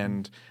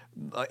and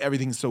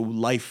everything so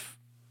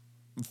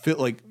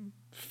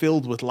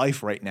filled with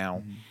life right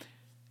now.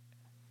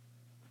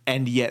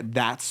 And yet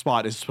that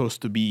spot is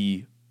supposed to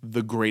be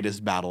the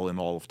greatest battle in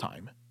all of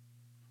time.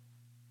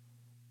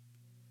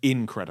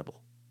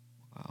 Incredible.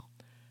 Wow.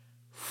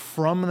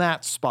 From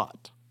that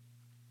spot,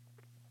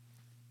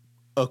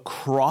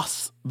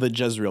 across the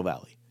Jezreel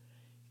Valley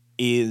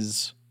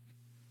is,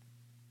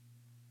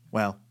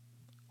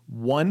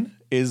 one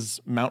is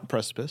Mount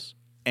Precipice,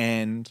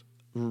 and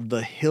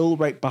the hill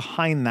right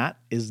behind that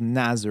is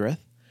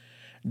Nazareth.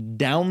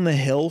 Down the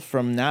hill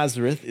from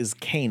Nazareth is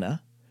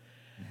Cana.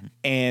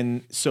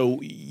 And so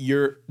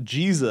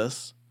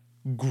Jesus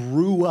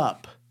grew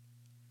up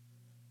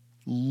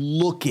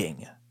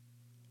looking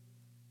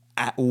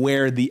at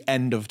where the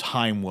end of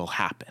time will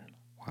happen.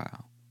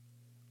 Wow.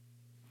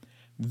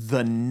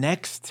 The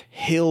next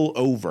hill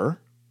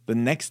over, the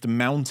next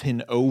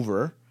mountain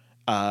over,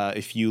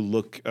 if you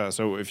look,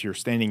 so if you're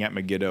standing at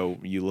Megiddo,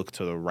 you look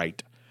to the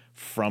right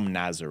from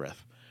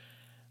Nazareth.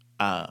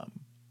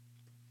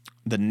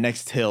 The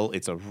next hill,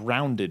 it's a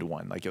rounded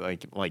one, like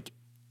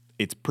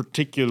it's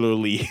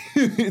particularly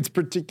it's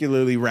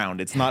particularly round.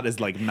 It's not as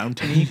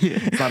mountainy.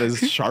 It's not as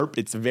sharp.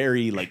 It's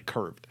very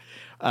curved.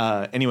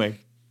 Anyway,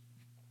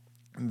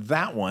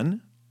 that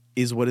one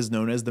is what is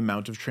known as the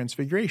Mount of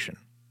Transfiguration.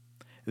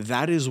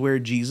 That is where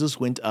Jesus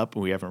went up.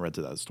 We haven't read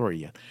to that story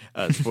yet.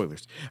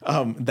 Spoilers.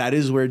 That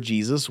is where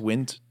Jesus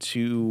went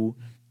to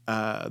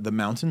the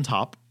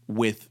mountaintop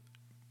with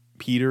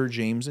Peter,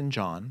 James, and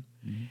John.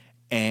 Mm-hmm.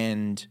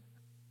 And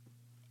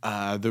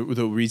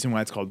the reason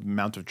why it's called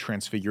Mount of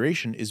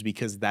Transfiguration is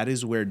because that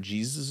is where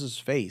Jesus'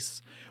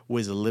 face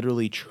was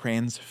literally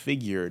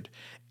transfigured,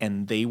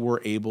 and they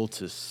were able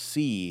to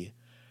see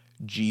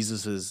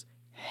Jesus'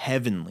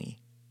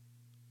 heavenly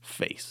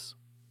face.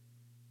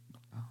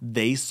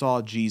 They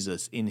saw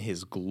Jesus in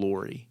his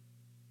glory.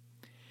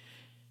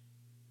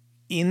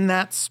 In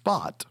that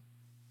spot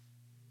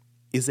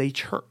is a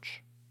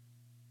church.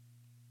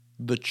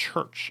 The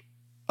church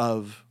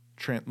of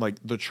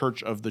the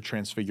church of the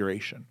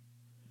Transfiguration.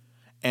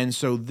 And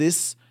so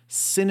this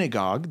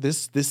synagogue,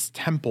 this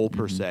temple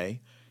per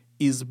se,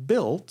 is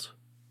built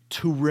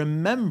to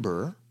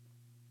remember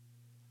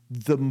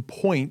the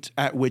point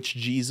at which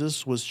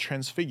Jesus was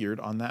transfigured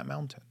on that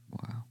mountain.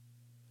 Wow.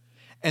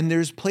 And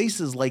there's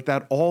places like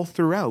that all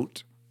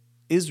throughout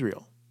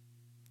Israel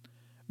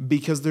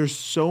because there's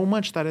so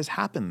much that has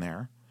happened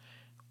there.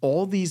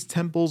 All these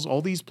temples,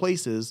 all these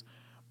places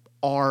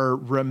are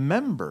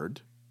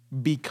remembered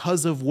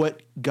because of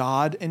what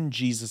God and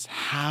Jesus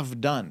have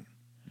done.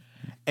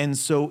 And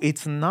so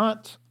it's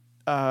not,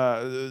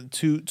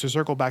 to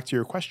circle back to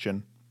your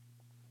question,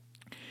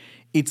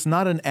 it's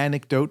not an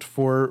anecdote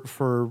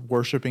for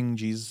worshiping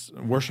Jesus,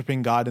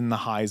 worshiping God in the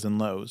highs and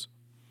lows.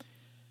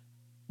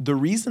 The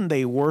reason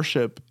they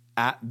worship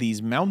at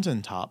these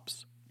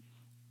mountaintops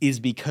is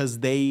because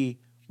they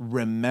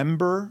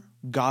remember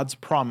God's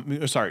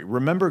provision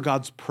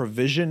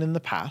in the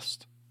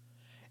past,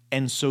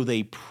 and so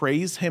they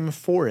praise him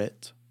for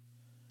it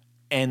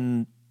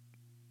and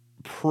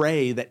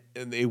pray that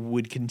it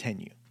would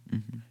continue.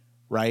 Mm-hmm.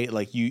 Right?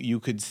 Like you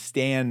could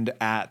stand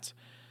at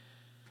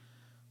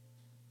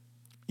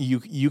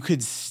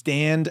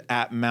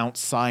Mount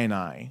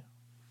Sinai,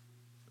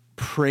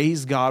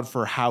 praise God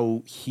for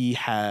how he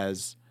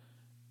has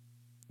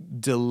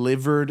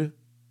delivered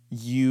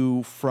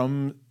you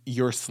from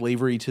your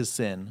slavery to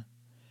sin,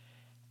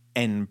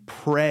 and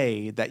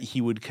pray that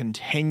he would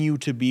continue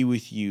to be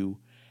with you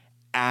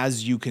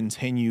as you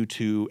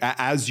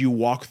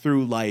walk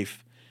through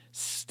life,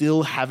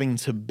 still having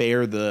to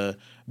bear the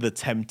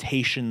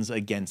temptations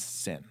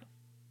against sin.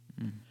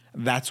 Mm.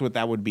 That's what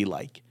that would be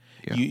like.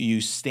 Yeah.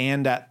 You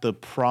stand at the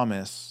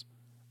promise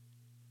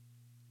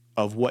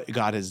of what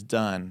God has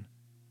done,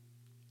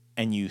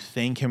 and you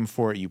thank him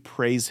for it, you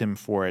praise him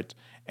for it,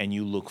 and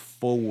you look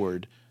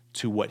forward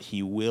to what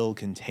he will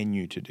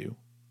continue to do.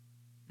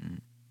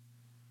 Mm.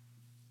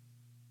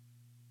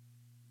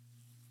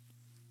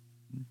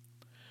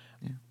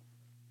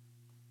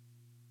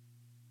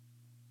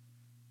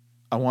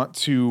 I want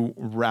to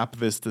wrap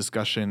this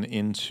discussion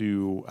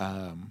into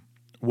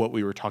what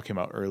we were talking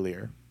about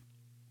earlier.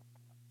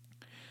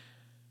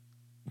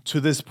 to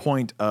this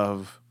point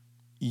of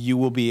you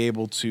will be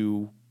able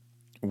to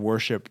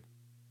worship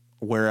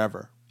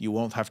wherever. You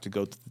won't have to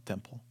go to the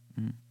temple.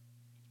 Mm.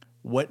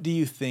 What do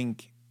you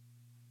think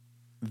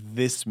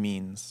this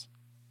means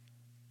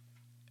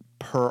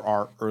per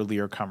our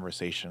earlier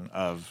conversation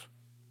of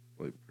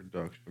Like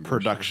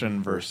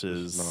production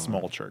versus not.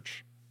 small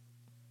church?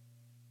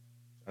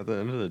 At the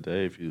end of the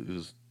day, if you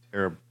just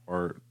tear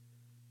apart,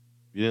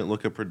 you didn't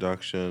look at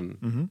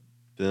production,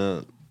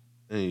 Mm-hmm.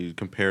 and you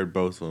compared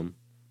both of them,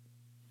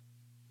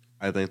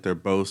 I think they're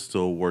both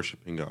still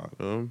worshiping God.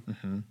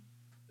 Mm-hmm.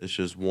 It's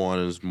just one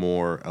is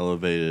more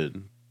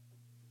elevated,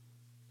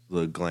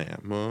 the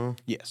glam.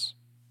 Yes.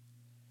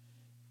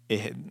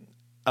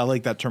 I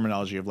like that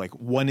terminology of like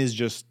one is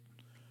just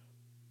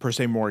per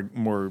se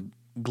more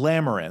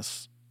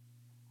glamorous.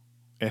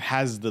 It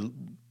has the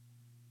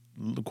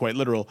quite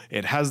literal.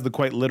 It has the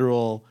quite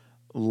literal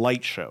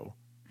light show,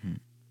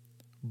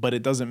 but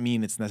it doesn't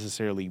mean it's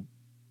necessarily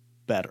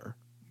better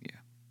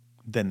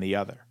than the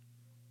other.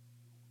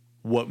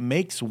 What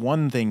makes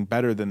one thing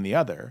better than the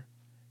other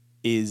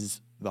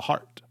is the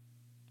heart.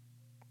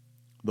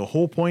 The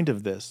whole point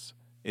of this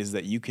is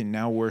that you can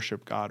now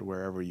worship God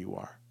wherever you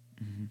are.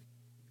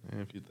 And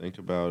if you think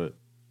about it,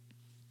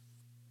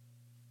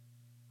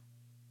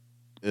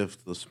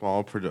 if the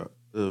small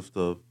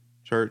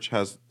church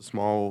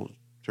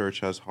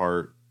has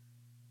heart,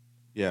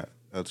 yeah,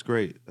 that's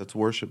great. That's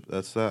worship.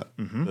 That's that.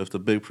 Mm-hmm. But if the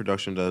big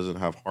production doesn't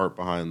have heart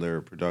behind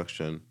their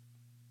production,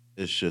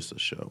 it's just a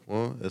show.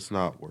 Well, it's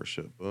not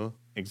worship.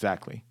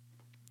 Exactly.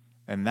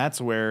 And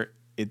that's where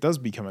it does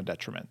become a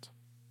detriment.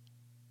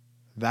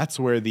 That's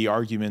where the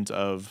argument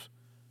of,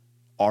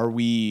 are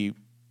we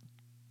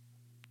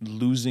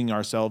losing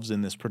ourselves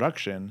in this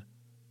production,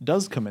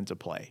 does come into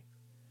play.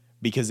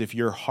 Because if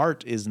your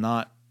heart is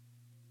not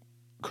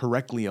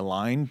correctly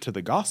aligned to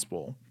the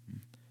gospel,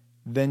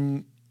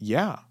 then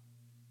yeah,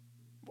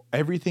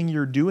 everything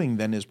you're doing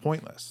then is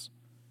pointless.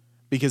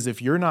 Because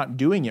if you're not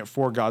doing it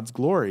for God's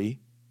glory,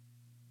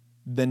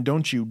 then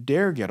don't you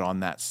dare get on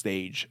that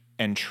stage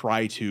and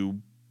try to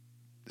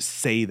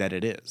say that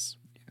it is.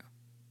 Yeah.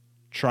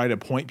 Try to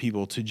point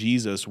people to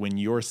Jesus when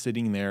you're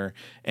sitting there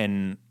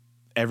and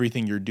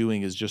everything you're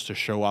doing is just to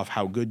show off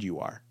how good you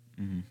are.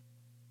 Mm-hmm.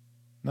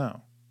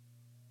 No.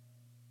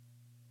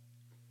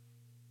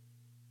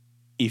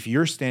 If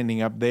you're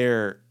standing up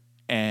there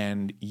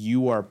and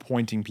you are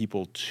pointing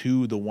people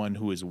to the one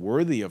who is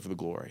worthy of the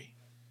glory,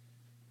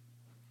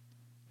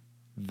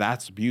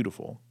 that's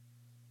beautiful.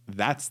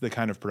 That's the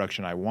kind of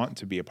production I want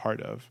to be a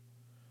part of.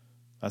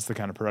 That's the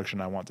kind of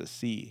production I want to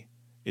see,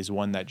 is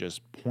one that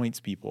just points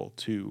people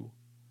to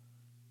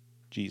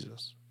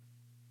Jesus.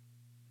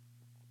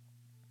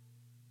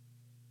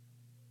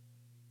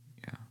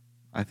 Yeah.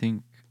 I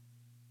think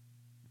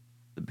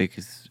the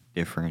biggest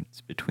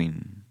difference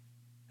between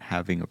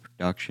having a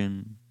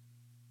production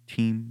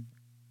team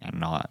and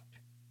not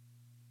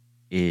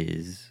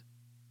is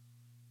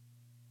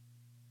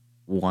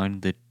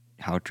one, that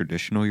how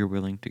traditional you're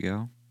willing to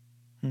go.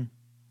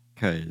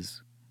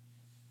 Because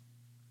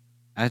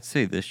I'd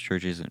say this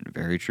church isn't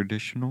very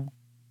traditional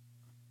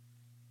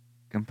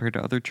compared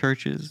to other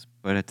churches,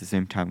 but at the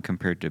same time,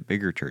 compared to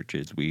bigger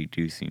churches, we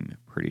do seem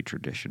pretty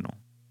traditional.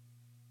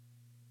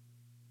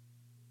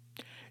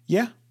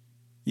 Yeah.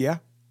 Yeah.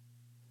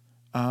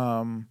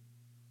 I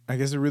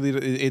guess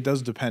it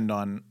does depend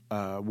on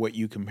what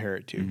you compare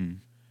it to. Mm-hmm.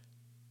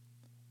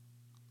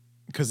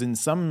 Because in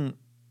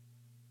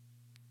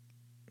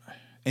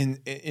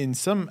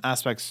some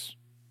aspects,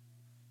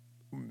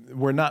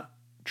 we're not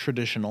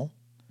traditional,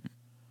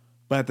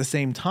 but at the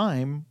same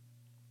time,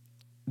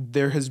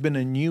 there has been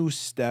a new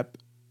step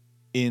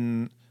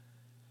in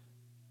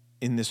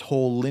this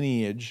whole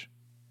lineage,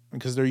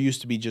 because there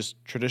used to be just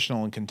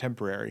traditional and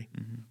contemporary.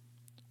 Mm-hmm.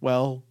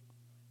 Well,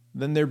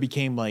 then there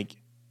became like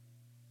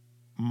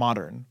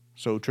modern.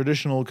 So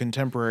traditional,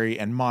 contemporary,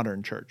 and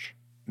modern church.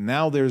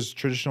 Now there's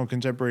traditional,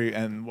 contemporary,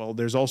 and well,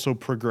 there's also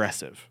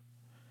progressive.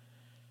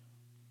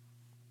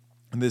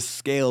 And this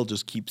scale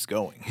just keeps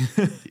going.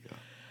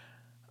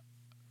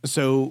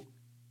 So,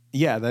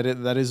 yeah,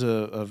 that is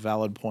a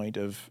valid point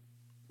of,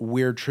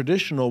 we're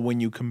traditional when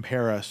you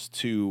compare us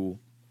to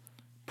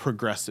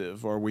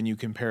progressive, or when you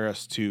compare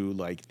us to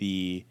like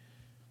the,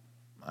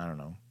 I don't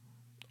know,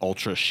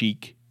 ultra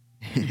chic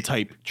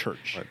type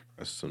church. Like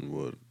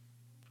Preston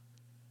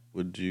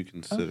would you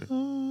consider?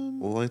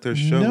 Well, like their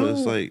show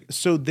is like,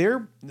 so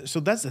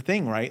that's the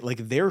thing, right?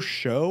 Like their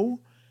show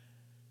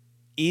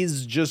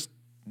is just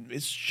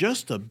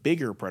a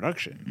bigger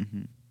production.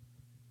 Mm-hmm.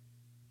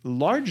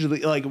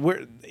 Largely, like,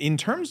 we're in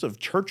terms of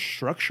church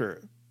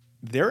structure,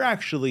 they're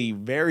actually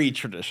very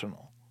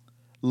traditional,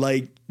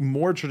 like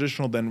more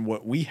traditional than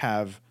what we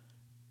have.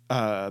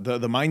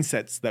 The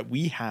mindsets that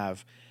we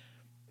have,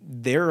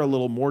 they're a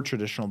little more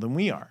traditional than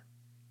we are.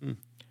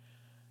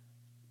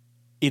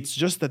 It's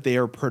just that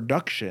their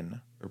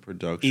production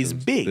is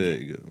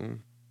big.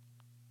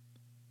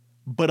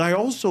 But I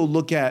also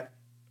look at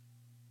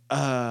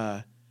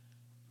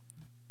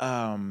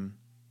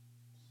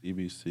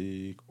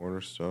CBC,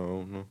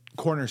 Cornerstone.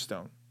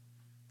 Cornerstone.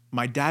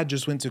 My dad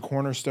just went to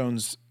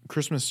Cornerstone's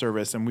Christmas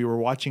service, and we were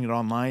watching it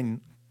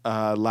online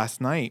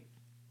last night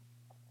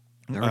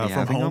They're already from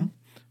having home. them?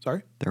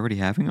 Sorry? They're already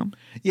having them?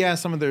 Yeah,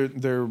 some of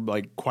their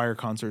like choir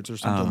concerts or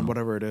something,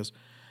 whatever it is.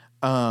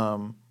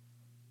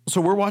 So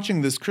we're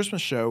watching this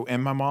Christmas show,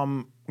 and my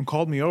mom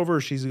called me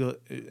over.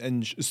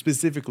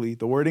 Specifically,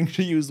 the wording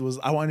she used was,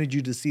 "I wanted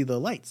you to see the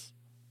lights,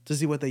 to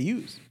see what they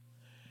use,"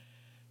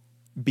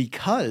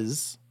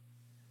 because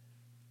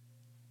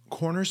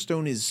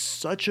Cornerstone is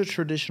such a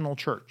traditional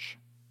church,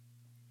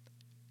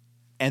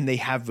 and they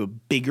have a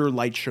bigger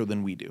light show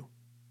than we do.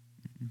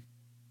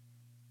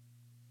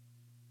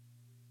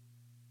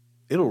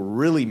 It'll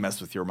really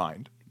mess with your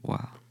mind.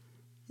 Wow.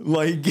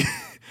 Like,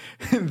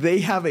 they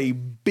have a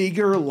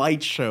bigger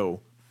light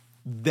show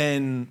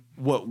than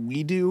what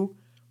we do.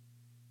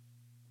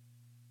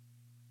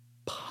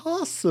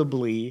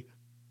 Possibly.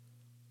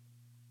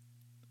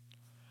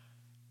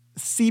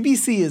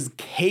 CBC is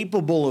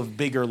capable of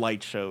bigger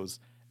light shows.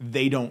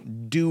 They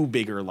don't do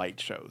bigger light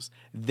shows.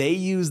 They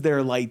use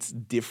their lights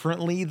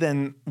differently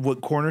than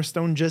what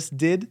Cornerstone just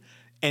did.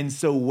 And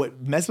so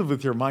what messes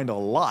with your mind a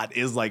lot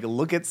is like,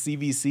 look at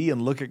CBC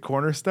and look at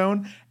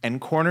Cornerstone, and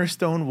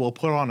Cornerstone will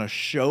put on a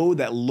show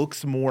that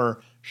looks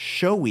more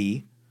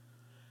showy,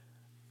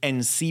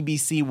 and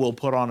CBC will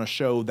put on a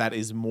show that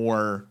is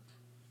more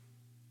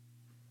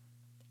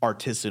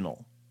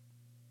artisanal,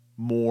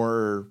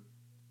 more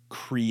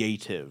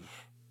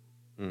creative.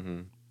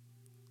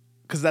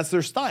 Because that's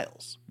their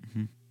styles.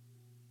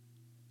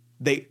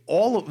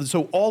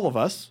 All of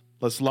us,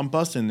 let's lump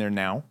us in there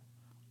now.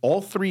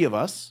 All three of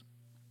us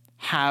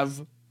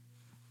have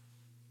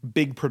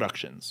big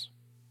productions.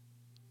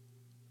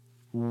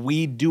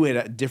 We do it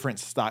at different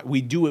style.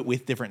 We do it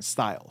with different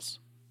styles.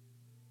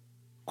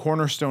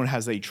 Cornerstone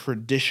has a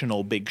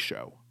traditional big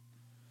show.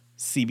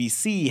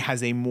 CBC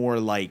has a more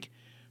like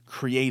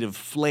creative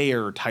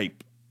flair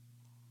type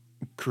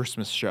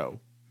Christmas show,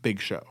 big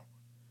show.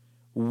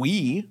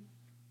 We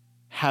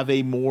have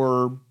a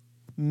more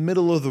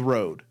middle of the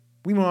road.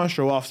 We want to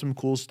show off some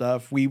cool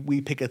stuff. We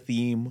pick a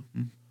theme.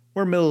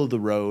 We're middle of the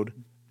road.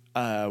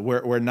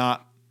 We're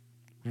not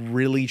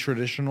really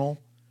traditional,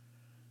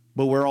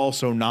 but we're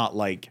also not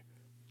like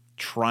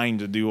trying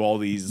to do all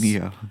these.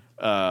 Yeah.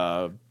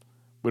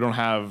 We don't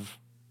have.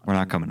 We're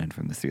not coming in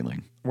from the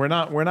ceiling. We're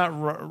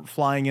not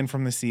flying in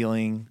from the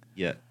ceiling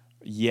Yet.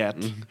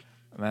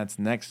 That's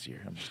next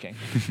year. I'm just kidding.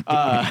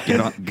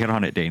 Get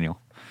on it, Daniel.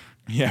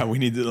 Yeah, we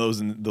need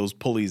those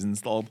pulleys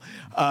installed.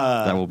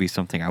 That will be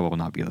something I will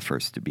not be the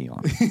first to be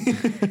on.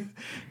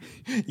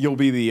 You'll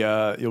be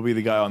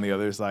the guy on the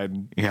other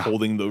side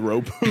holding the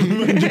rope,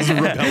 just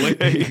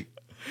rappelling.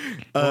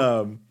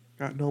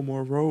 Got no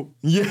more rope.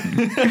 Yeah.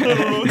 I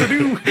don't know what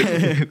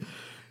to do.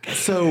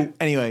 So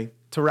anyway,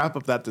 to wrap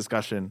up that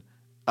discussion,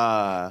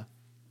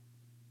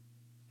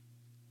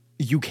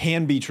 you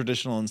can be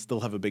traditional and still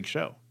have a big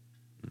show.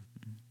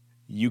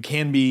 You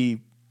can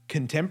be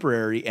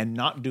contemporary and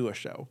not do a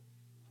show.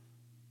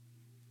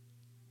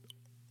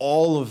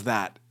 All of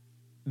that,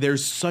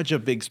 there's such a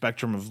big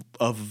spectrum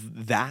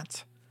of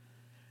that,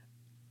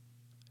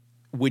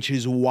 which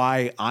is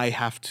why I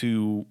have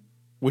to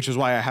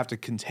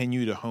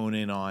continue to hone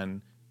in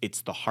on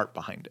it's the heart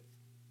behind it.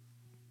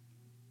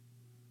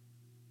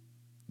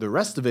 The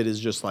rest of it is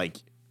just like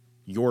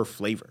your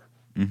flavor,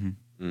 you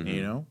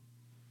know?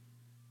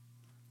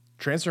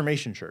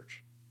 Transformation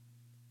Church,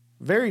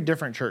 very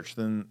different church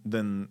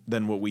than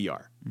what we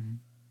are.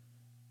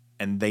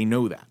 And they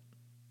know that.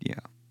 Yeah.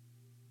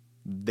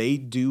 They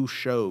do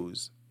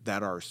shows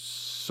that are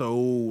so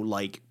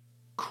like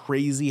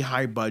crazy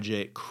high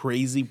budget,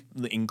 crazy,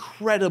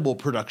 incredible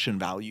production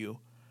value.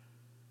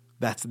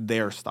 That's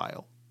their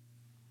style.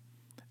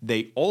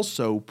 They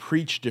also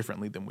preach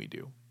differently than we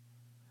do.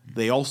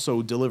 They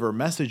also deliver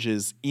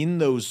messages in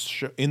those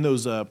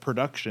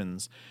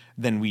productions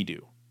than we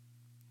do.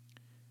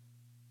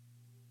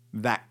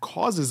 That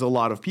causes a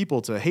lot of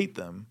people to hate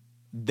them.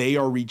 They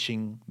are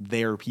reaching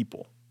their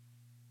people.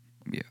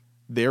 Yeah.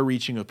 They're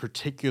reaching a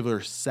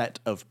particular set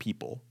of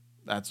people.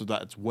 That's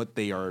what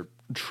they are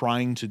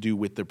trying to do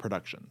with their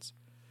productions.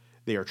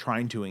 They are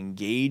trying to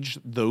engage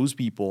those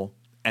people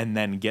and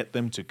then get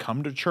them to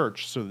come to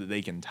church so that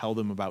they can tell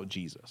them about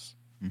Jesus.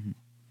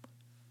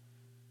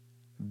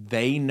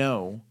 They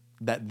know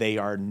that they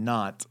are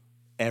not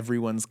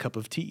everyone's cup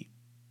of tea.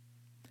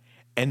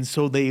 And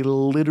so they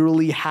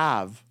literally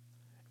have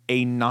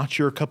a not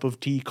your cup of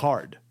tea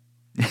card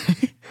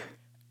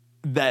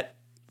that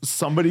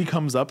somebody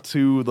comes up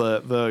to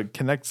the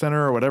Connect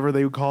Center or whatever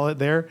they would call it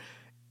there,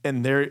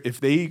 and if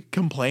they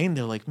complain,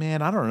 they're like,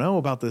 man, I don't know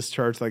about this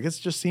church. Like, it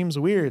just seems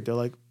weird. They're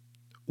like,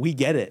 we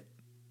get it.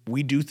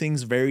 We do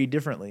things very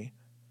differently.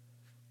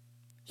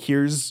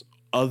 Here's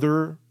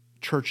other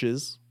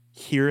churches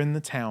here in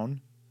the town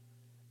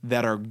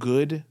that are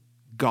good,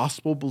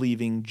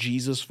 gospel-believing,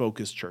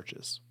 Jesus-focused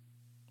churches.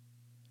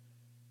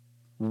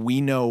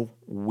 We know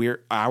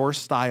our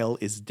style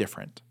is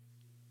different.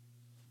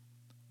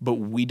 But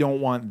we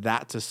don't want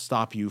that to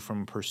stop you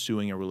from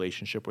pursuing a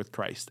relationship with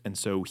Christ. And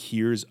so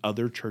here's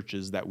other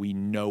churches that we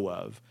know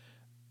of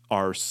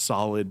are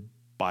solid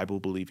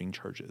Bible believing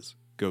churches.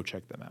 Go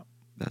check them out.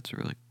 That's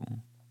really cool.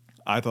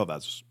 I thought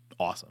that's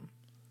awesome.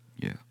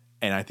 Yeah.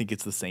 And I think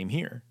it's the same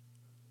here.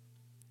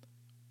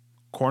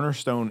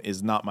 Cornerstone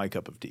is not my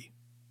cup of tea.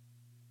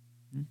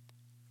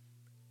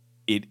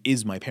 It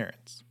is my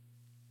parents.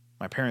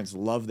 My parents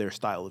love their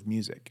style of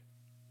music.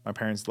 My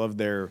parents love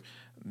their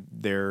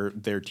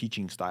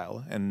teaching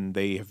style, and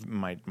they have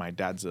my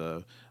dad's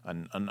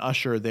an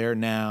usher there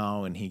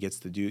now, and he gets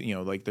to do, you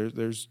know, like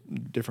there's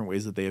different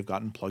ways that they have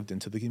gotten plugged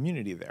into the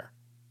community there.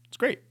 It's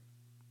great.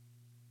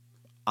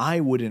 I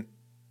wouldn't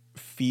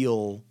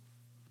feel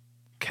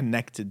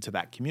connected to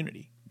that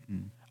community.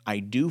 I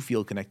do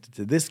feel connected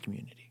to this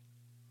community.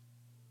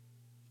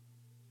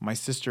 My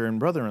sister and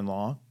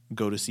brother-in-law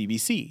go to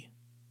CBC.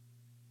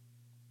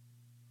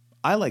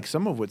 I like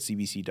some of what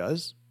CBC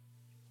does.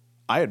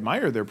 I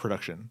admire their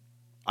production.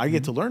 I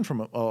get to learn from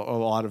a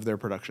lot of their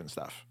production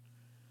stuff.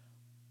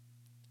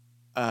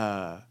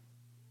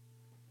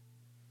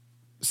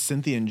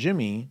 Cynthia and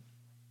Jimmy,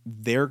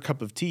 their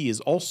cup of tea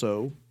is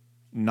also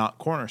not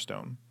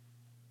Cornerstone.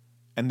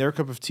 And their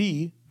cup of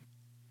tea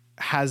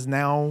has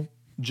now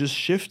just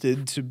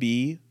shifted to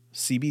be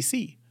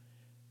CBC.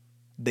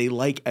 They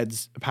like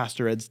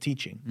Pastor Ed's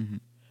teaching. Mm-hmm.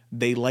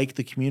 They like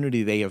the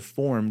community they have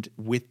formed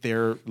with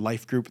their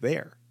life group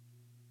there.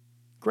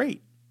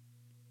 Great.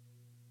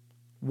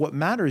 What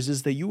matters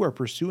is that you are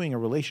pursuing a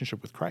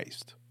relationship with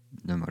Christ.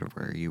 No matter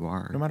where you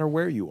are. No matter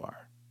where you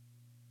are.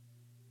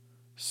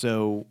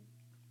 So,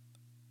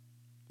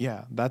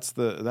 yeah, that's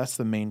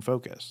the main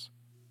focus.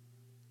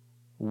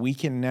 We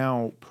can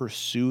now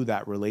pursue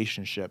that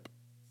relationship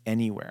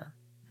anywhere.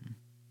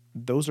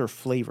 Those are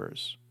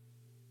flavors.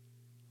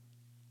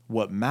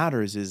 What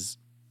matters is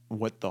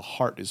what the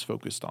heart is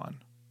focused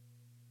on.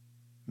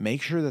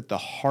 Make sure that the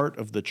heart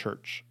of the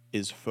church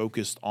is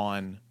focused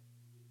on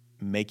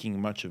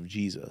making much of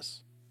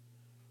Jesus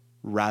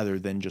rather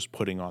than just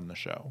putting on the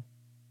show.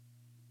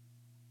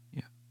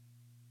 Yeah.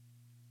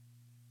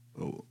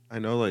 Oh, I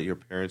know, like, your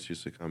parents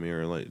used to come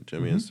here, like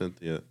Jimmy and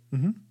Cynthia.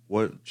 Mm-hmm.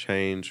 What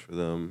changed for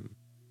them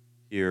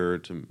here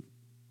to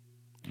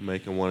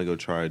make them want to go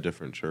try a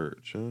different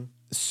church? Huh?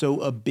 So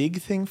a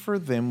big thing for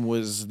them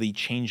was the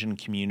change in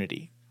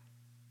community.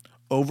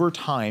 Over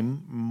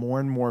time, more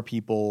and more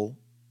people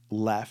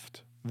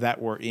left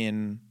that were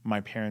in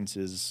my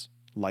parents'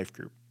 life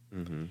group.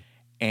 Mm-hmm.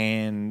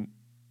 And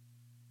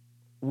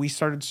we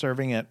started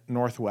serving at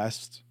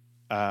Northwest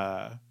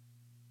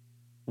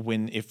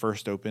when it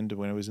first opened,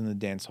 when it was in the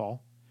dance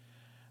hall.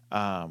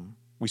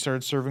 We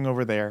started serving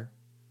over there.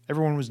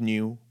 Everyone was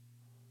new.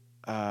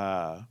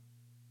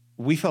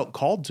 We felt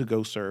called to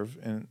go serve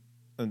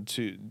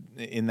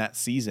in that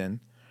season,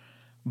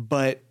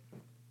 but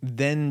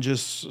then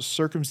just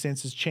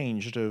circumstances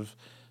changed of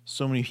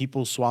so many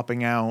people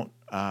swapping out.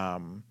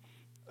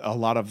 A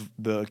lot of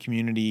the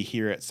community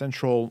here at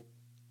Central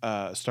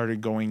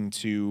started going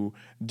to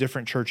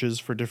different churches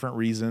for different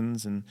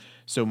reasons. And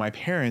so my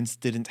parents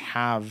didn't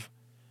have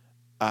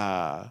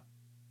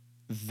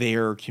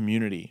their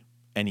community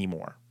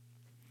anymore.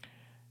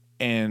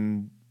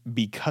 And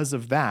because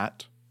of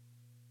that,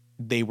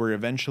 they were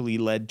eventually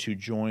led to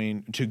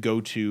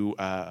go to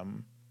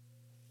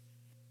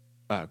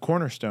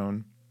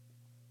Cornerstone,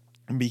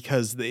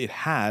 because it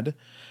had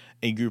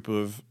a group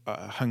of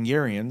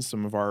Hungarians,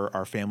 some of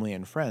our family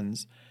and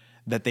friends,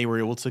 that they were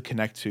able to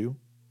connect to,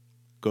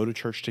 go to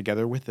church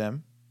together with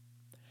them.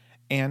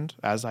 And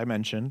as I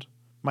mentioned,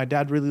 my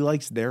dad really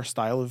likes their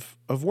style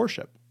of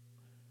worship.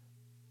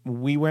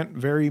 We went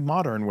very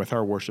modern with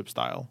our worship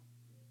style.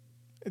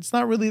 It's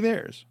not really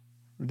theirs.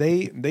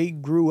 They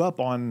grew up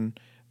on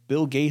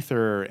Bill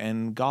Gaither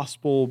and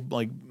gospel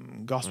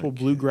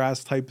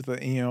bluegrass type of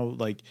thing,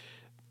 like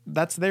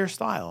that's their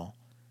style.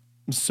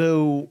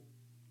 So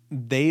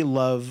they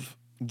love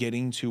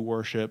getting to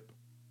worship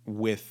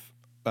in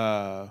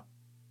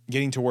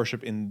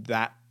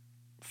that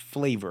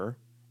flavor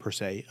per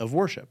se of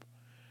worship.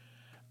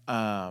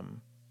 I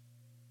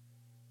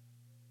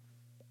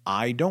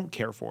don't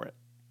care for it,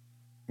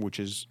 which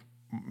is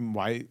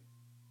why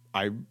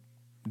I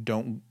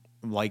don't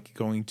like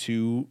going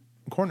to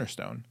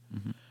Cornerstone.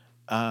 Mm-hmm.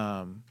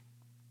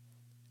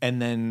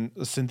 And then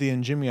Cynthia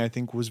and Jimmy, I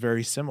think, was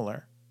very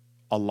similar.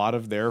 A lot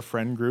of their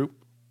friend group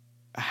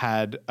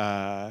had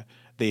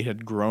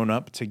grown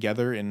up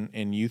together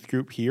in youth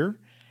group here,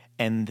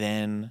 and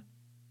then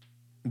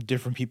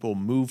different people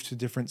moved to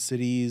different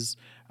cities,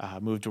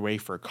 moved away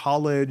for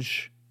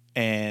college,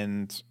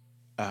 and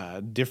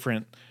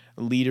different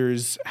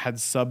leaders had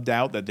subbed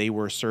out that they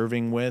were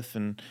serving with,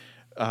 and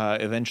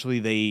eventually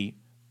they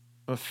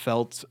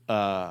felt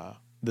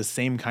the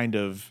same kind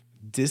of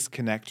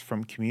disconnect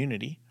from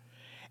community.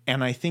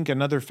 And I think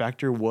another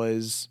factor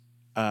was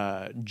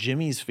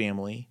Jimmy's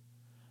family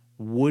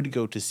would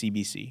go to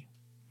CBC.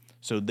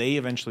 So they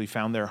eventually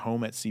found their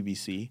home at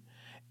CBC.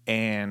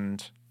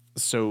 And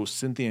so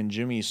Cynthia and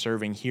Jimmy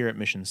serving here at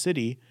Mission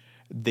City,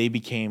 they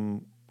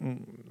became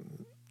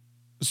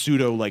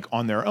pseudo like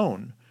on their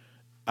own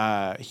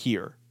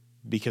here.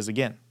 Because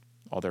again,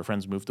 all their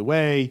friends moved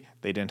away.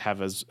 They didn't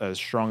have as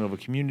strong of a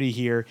community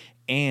here,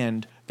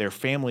 and their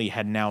family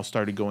had now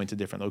started going to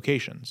different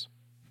locations.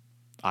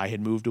 I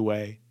had moved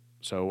away,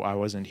 so I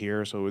wasn't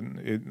here. So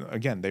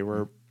again, they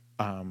were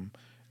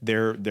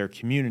their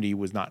community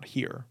was not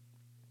here,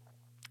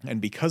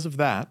 and because of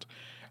that,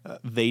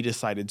 they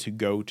decided to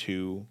go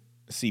to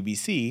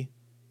CBC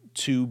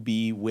to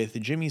be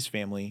with Jimmy's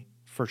family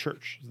for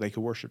church. They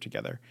could worship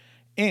together.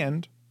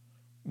 And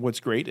what's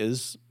great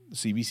is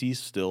CBC is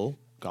still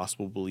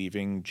gospel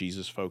believing,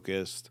 Jesus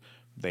focused.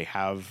 They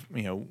have,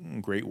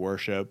 great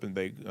worship, and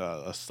they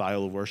a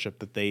style of worship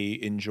that they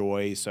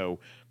enjoy. So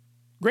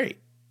great.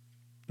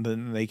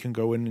 Then they can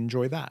go and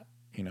enjoy that,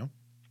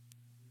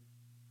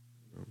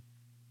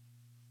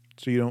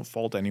 So you don't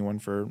fault anyone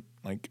for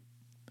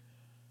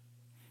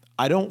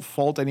I don't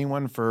fault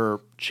anyone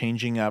for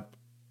changing up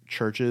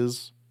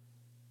churches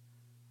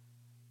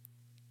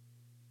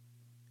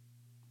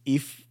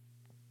if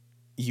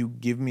you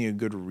give me a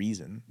good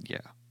reason. Yeah.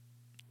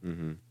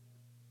 Mm-hmm.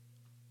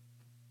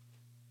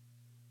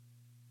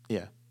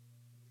 Yeah.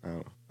 I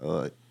don't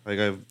know. Like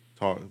I've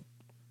talked,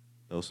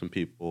 some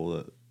people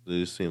that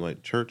they just seem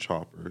like church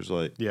hoppers.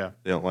 Like, Yeah.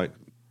 they don't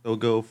they'll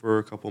go for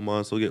a couple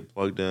months, they'll get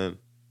plugged in,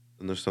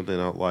 and there's something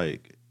they don't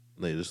like,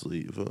 and they just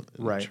leave and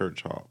Right.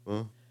 church hop.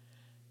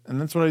 And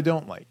that's what I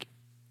don't like.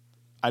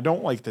 I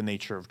don't like the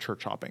nature of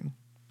church hopping.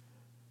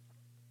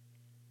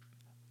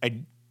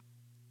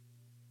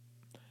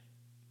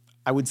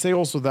 I would say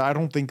also that I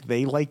don't think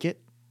they like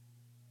it.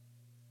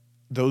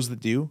 Those that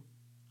do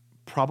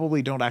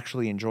probably don't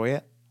actually enjoy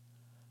it,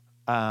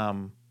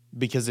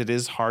 because it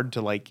is hard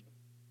to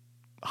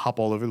hop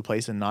all over the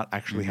place and not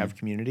actually have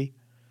community.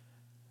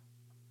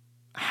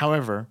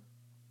 However,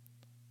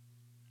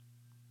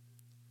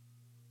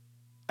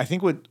 I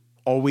think what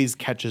always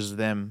catches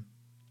them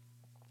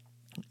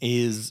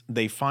is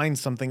they find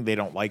something they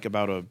don't like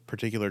about a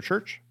particular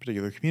church,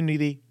 particular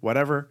community,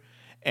 whatever,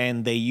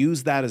 and they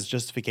use that as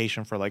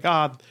justification for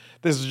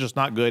this is just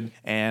not good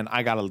and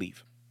I gotta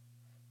leave.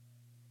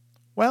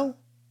 Well,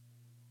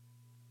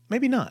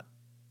 maybe not.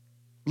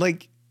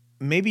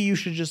 Maybe you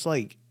should just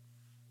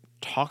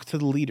talk to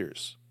the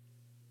leaders.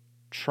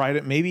 Try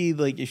to maybe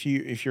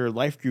if your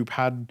life group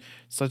had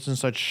such and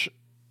such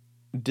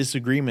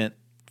disagreement,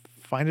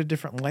 find a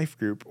different life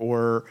group,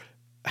 or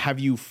have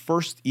you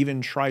first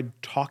even tried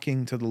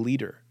talking to the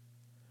leader?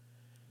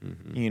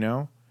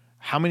 Mm-hmm.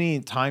 How many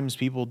times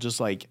people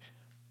just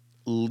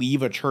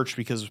leave a church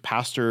because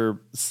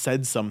pastor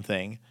said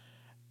something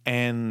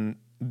and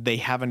they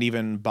haven't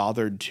even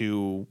bothered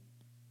to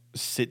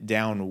sit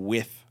down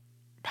with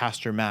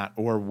Pastor Matt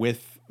or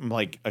with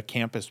a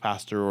campus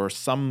pastor or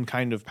some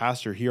kind of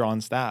pastor here on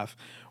staff.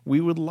 We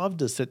would love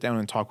to sit down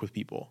and talk with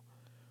people.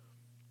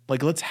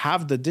 Let's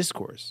have the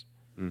discourse.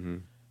 Mm-hmm.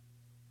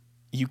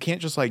 You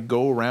can't just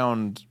go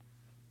around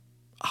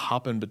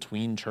hopping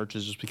between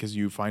churches just because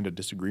you find a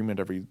disagreement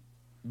every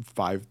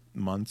 5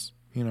 months,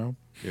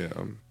 Yeah.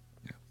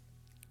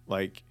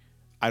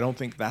 I don't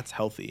think that's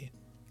healthy.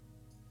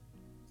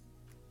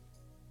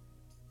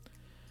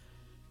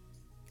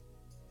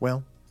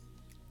 Well,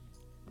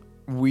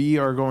 we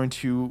are going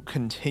to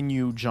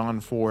continue John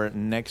 4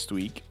 next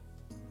week.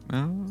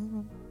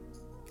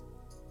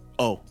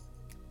 Oh.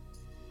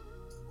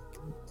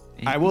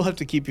 I will have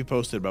to keep you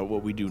posted about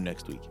what we do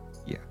next week.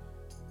 Yeah.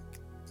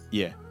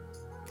 Yeah.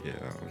 Yeah.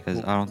 Because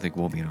I don't think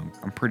we'll meet on.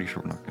 I'm pretty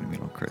sure we're not going to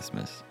meet on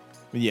Christmas.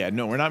 Yeah,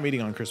 no, we're not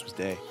meeting on Christmas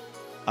Day.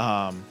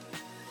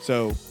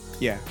 So,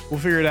 yeah, we'll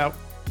figure it out.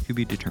 To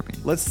be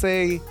determined. Let's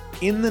say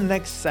in the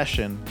next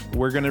session,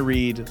 we're going to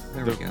read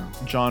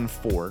John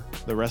 4,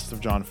 the rest of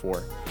John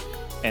 4,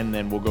 and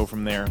then we'll go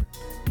from there.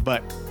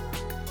 But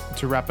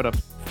to wrap it up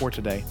for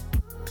today,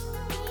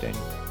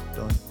 Daniel,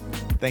 Dylan,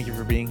 thank you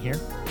for being here.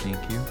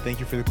 Thank you. Thank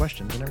you for the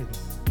questions and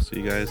everything. See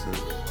you guys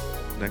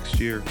next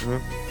year.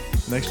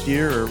 Next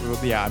year,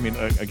 or yeah, I mean,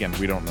 again,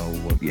 we don't know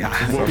what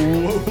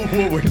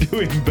we're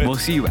doing, but we'll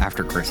see you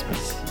after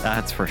Christmas.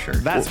 That's for sure.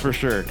 That's for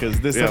sure, because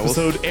this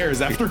episode airs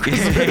after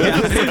Christmas.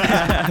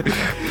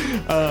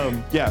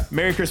 Yeah,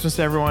 Merry Christmas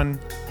to everyone.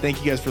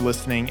 Thank you guys for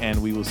listening, and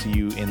we will see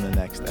you in the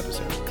next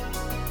episode.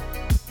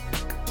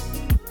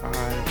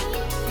 Bye.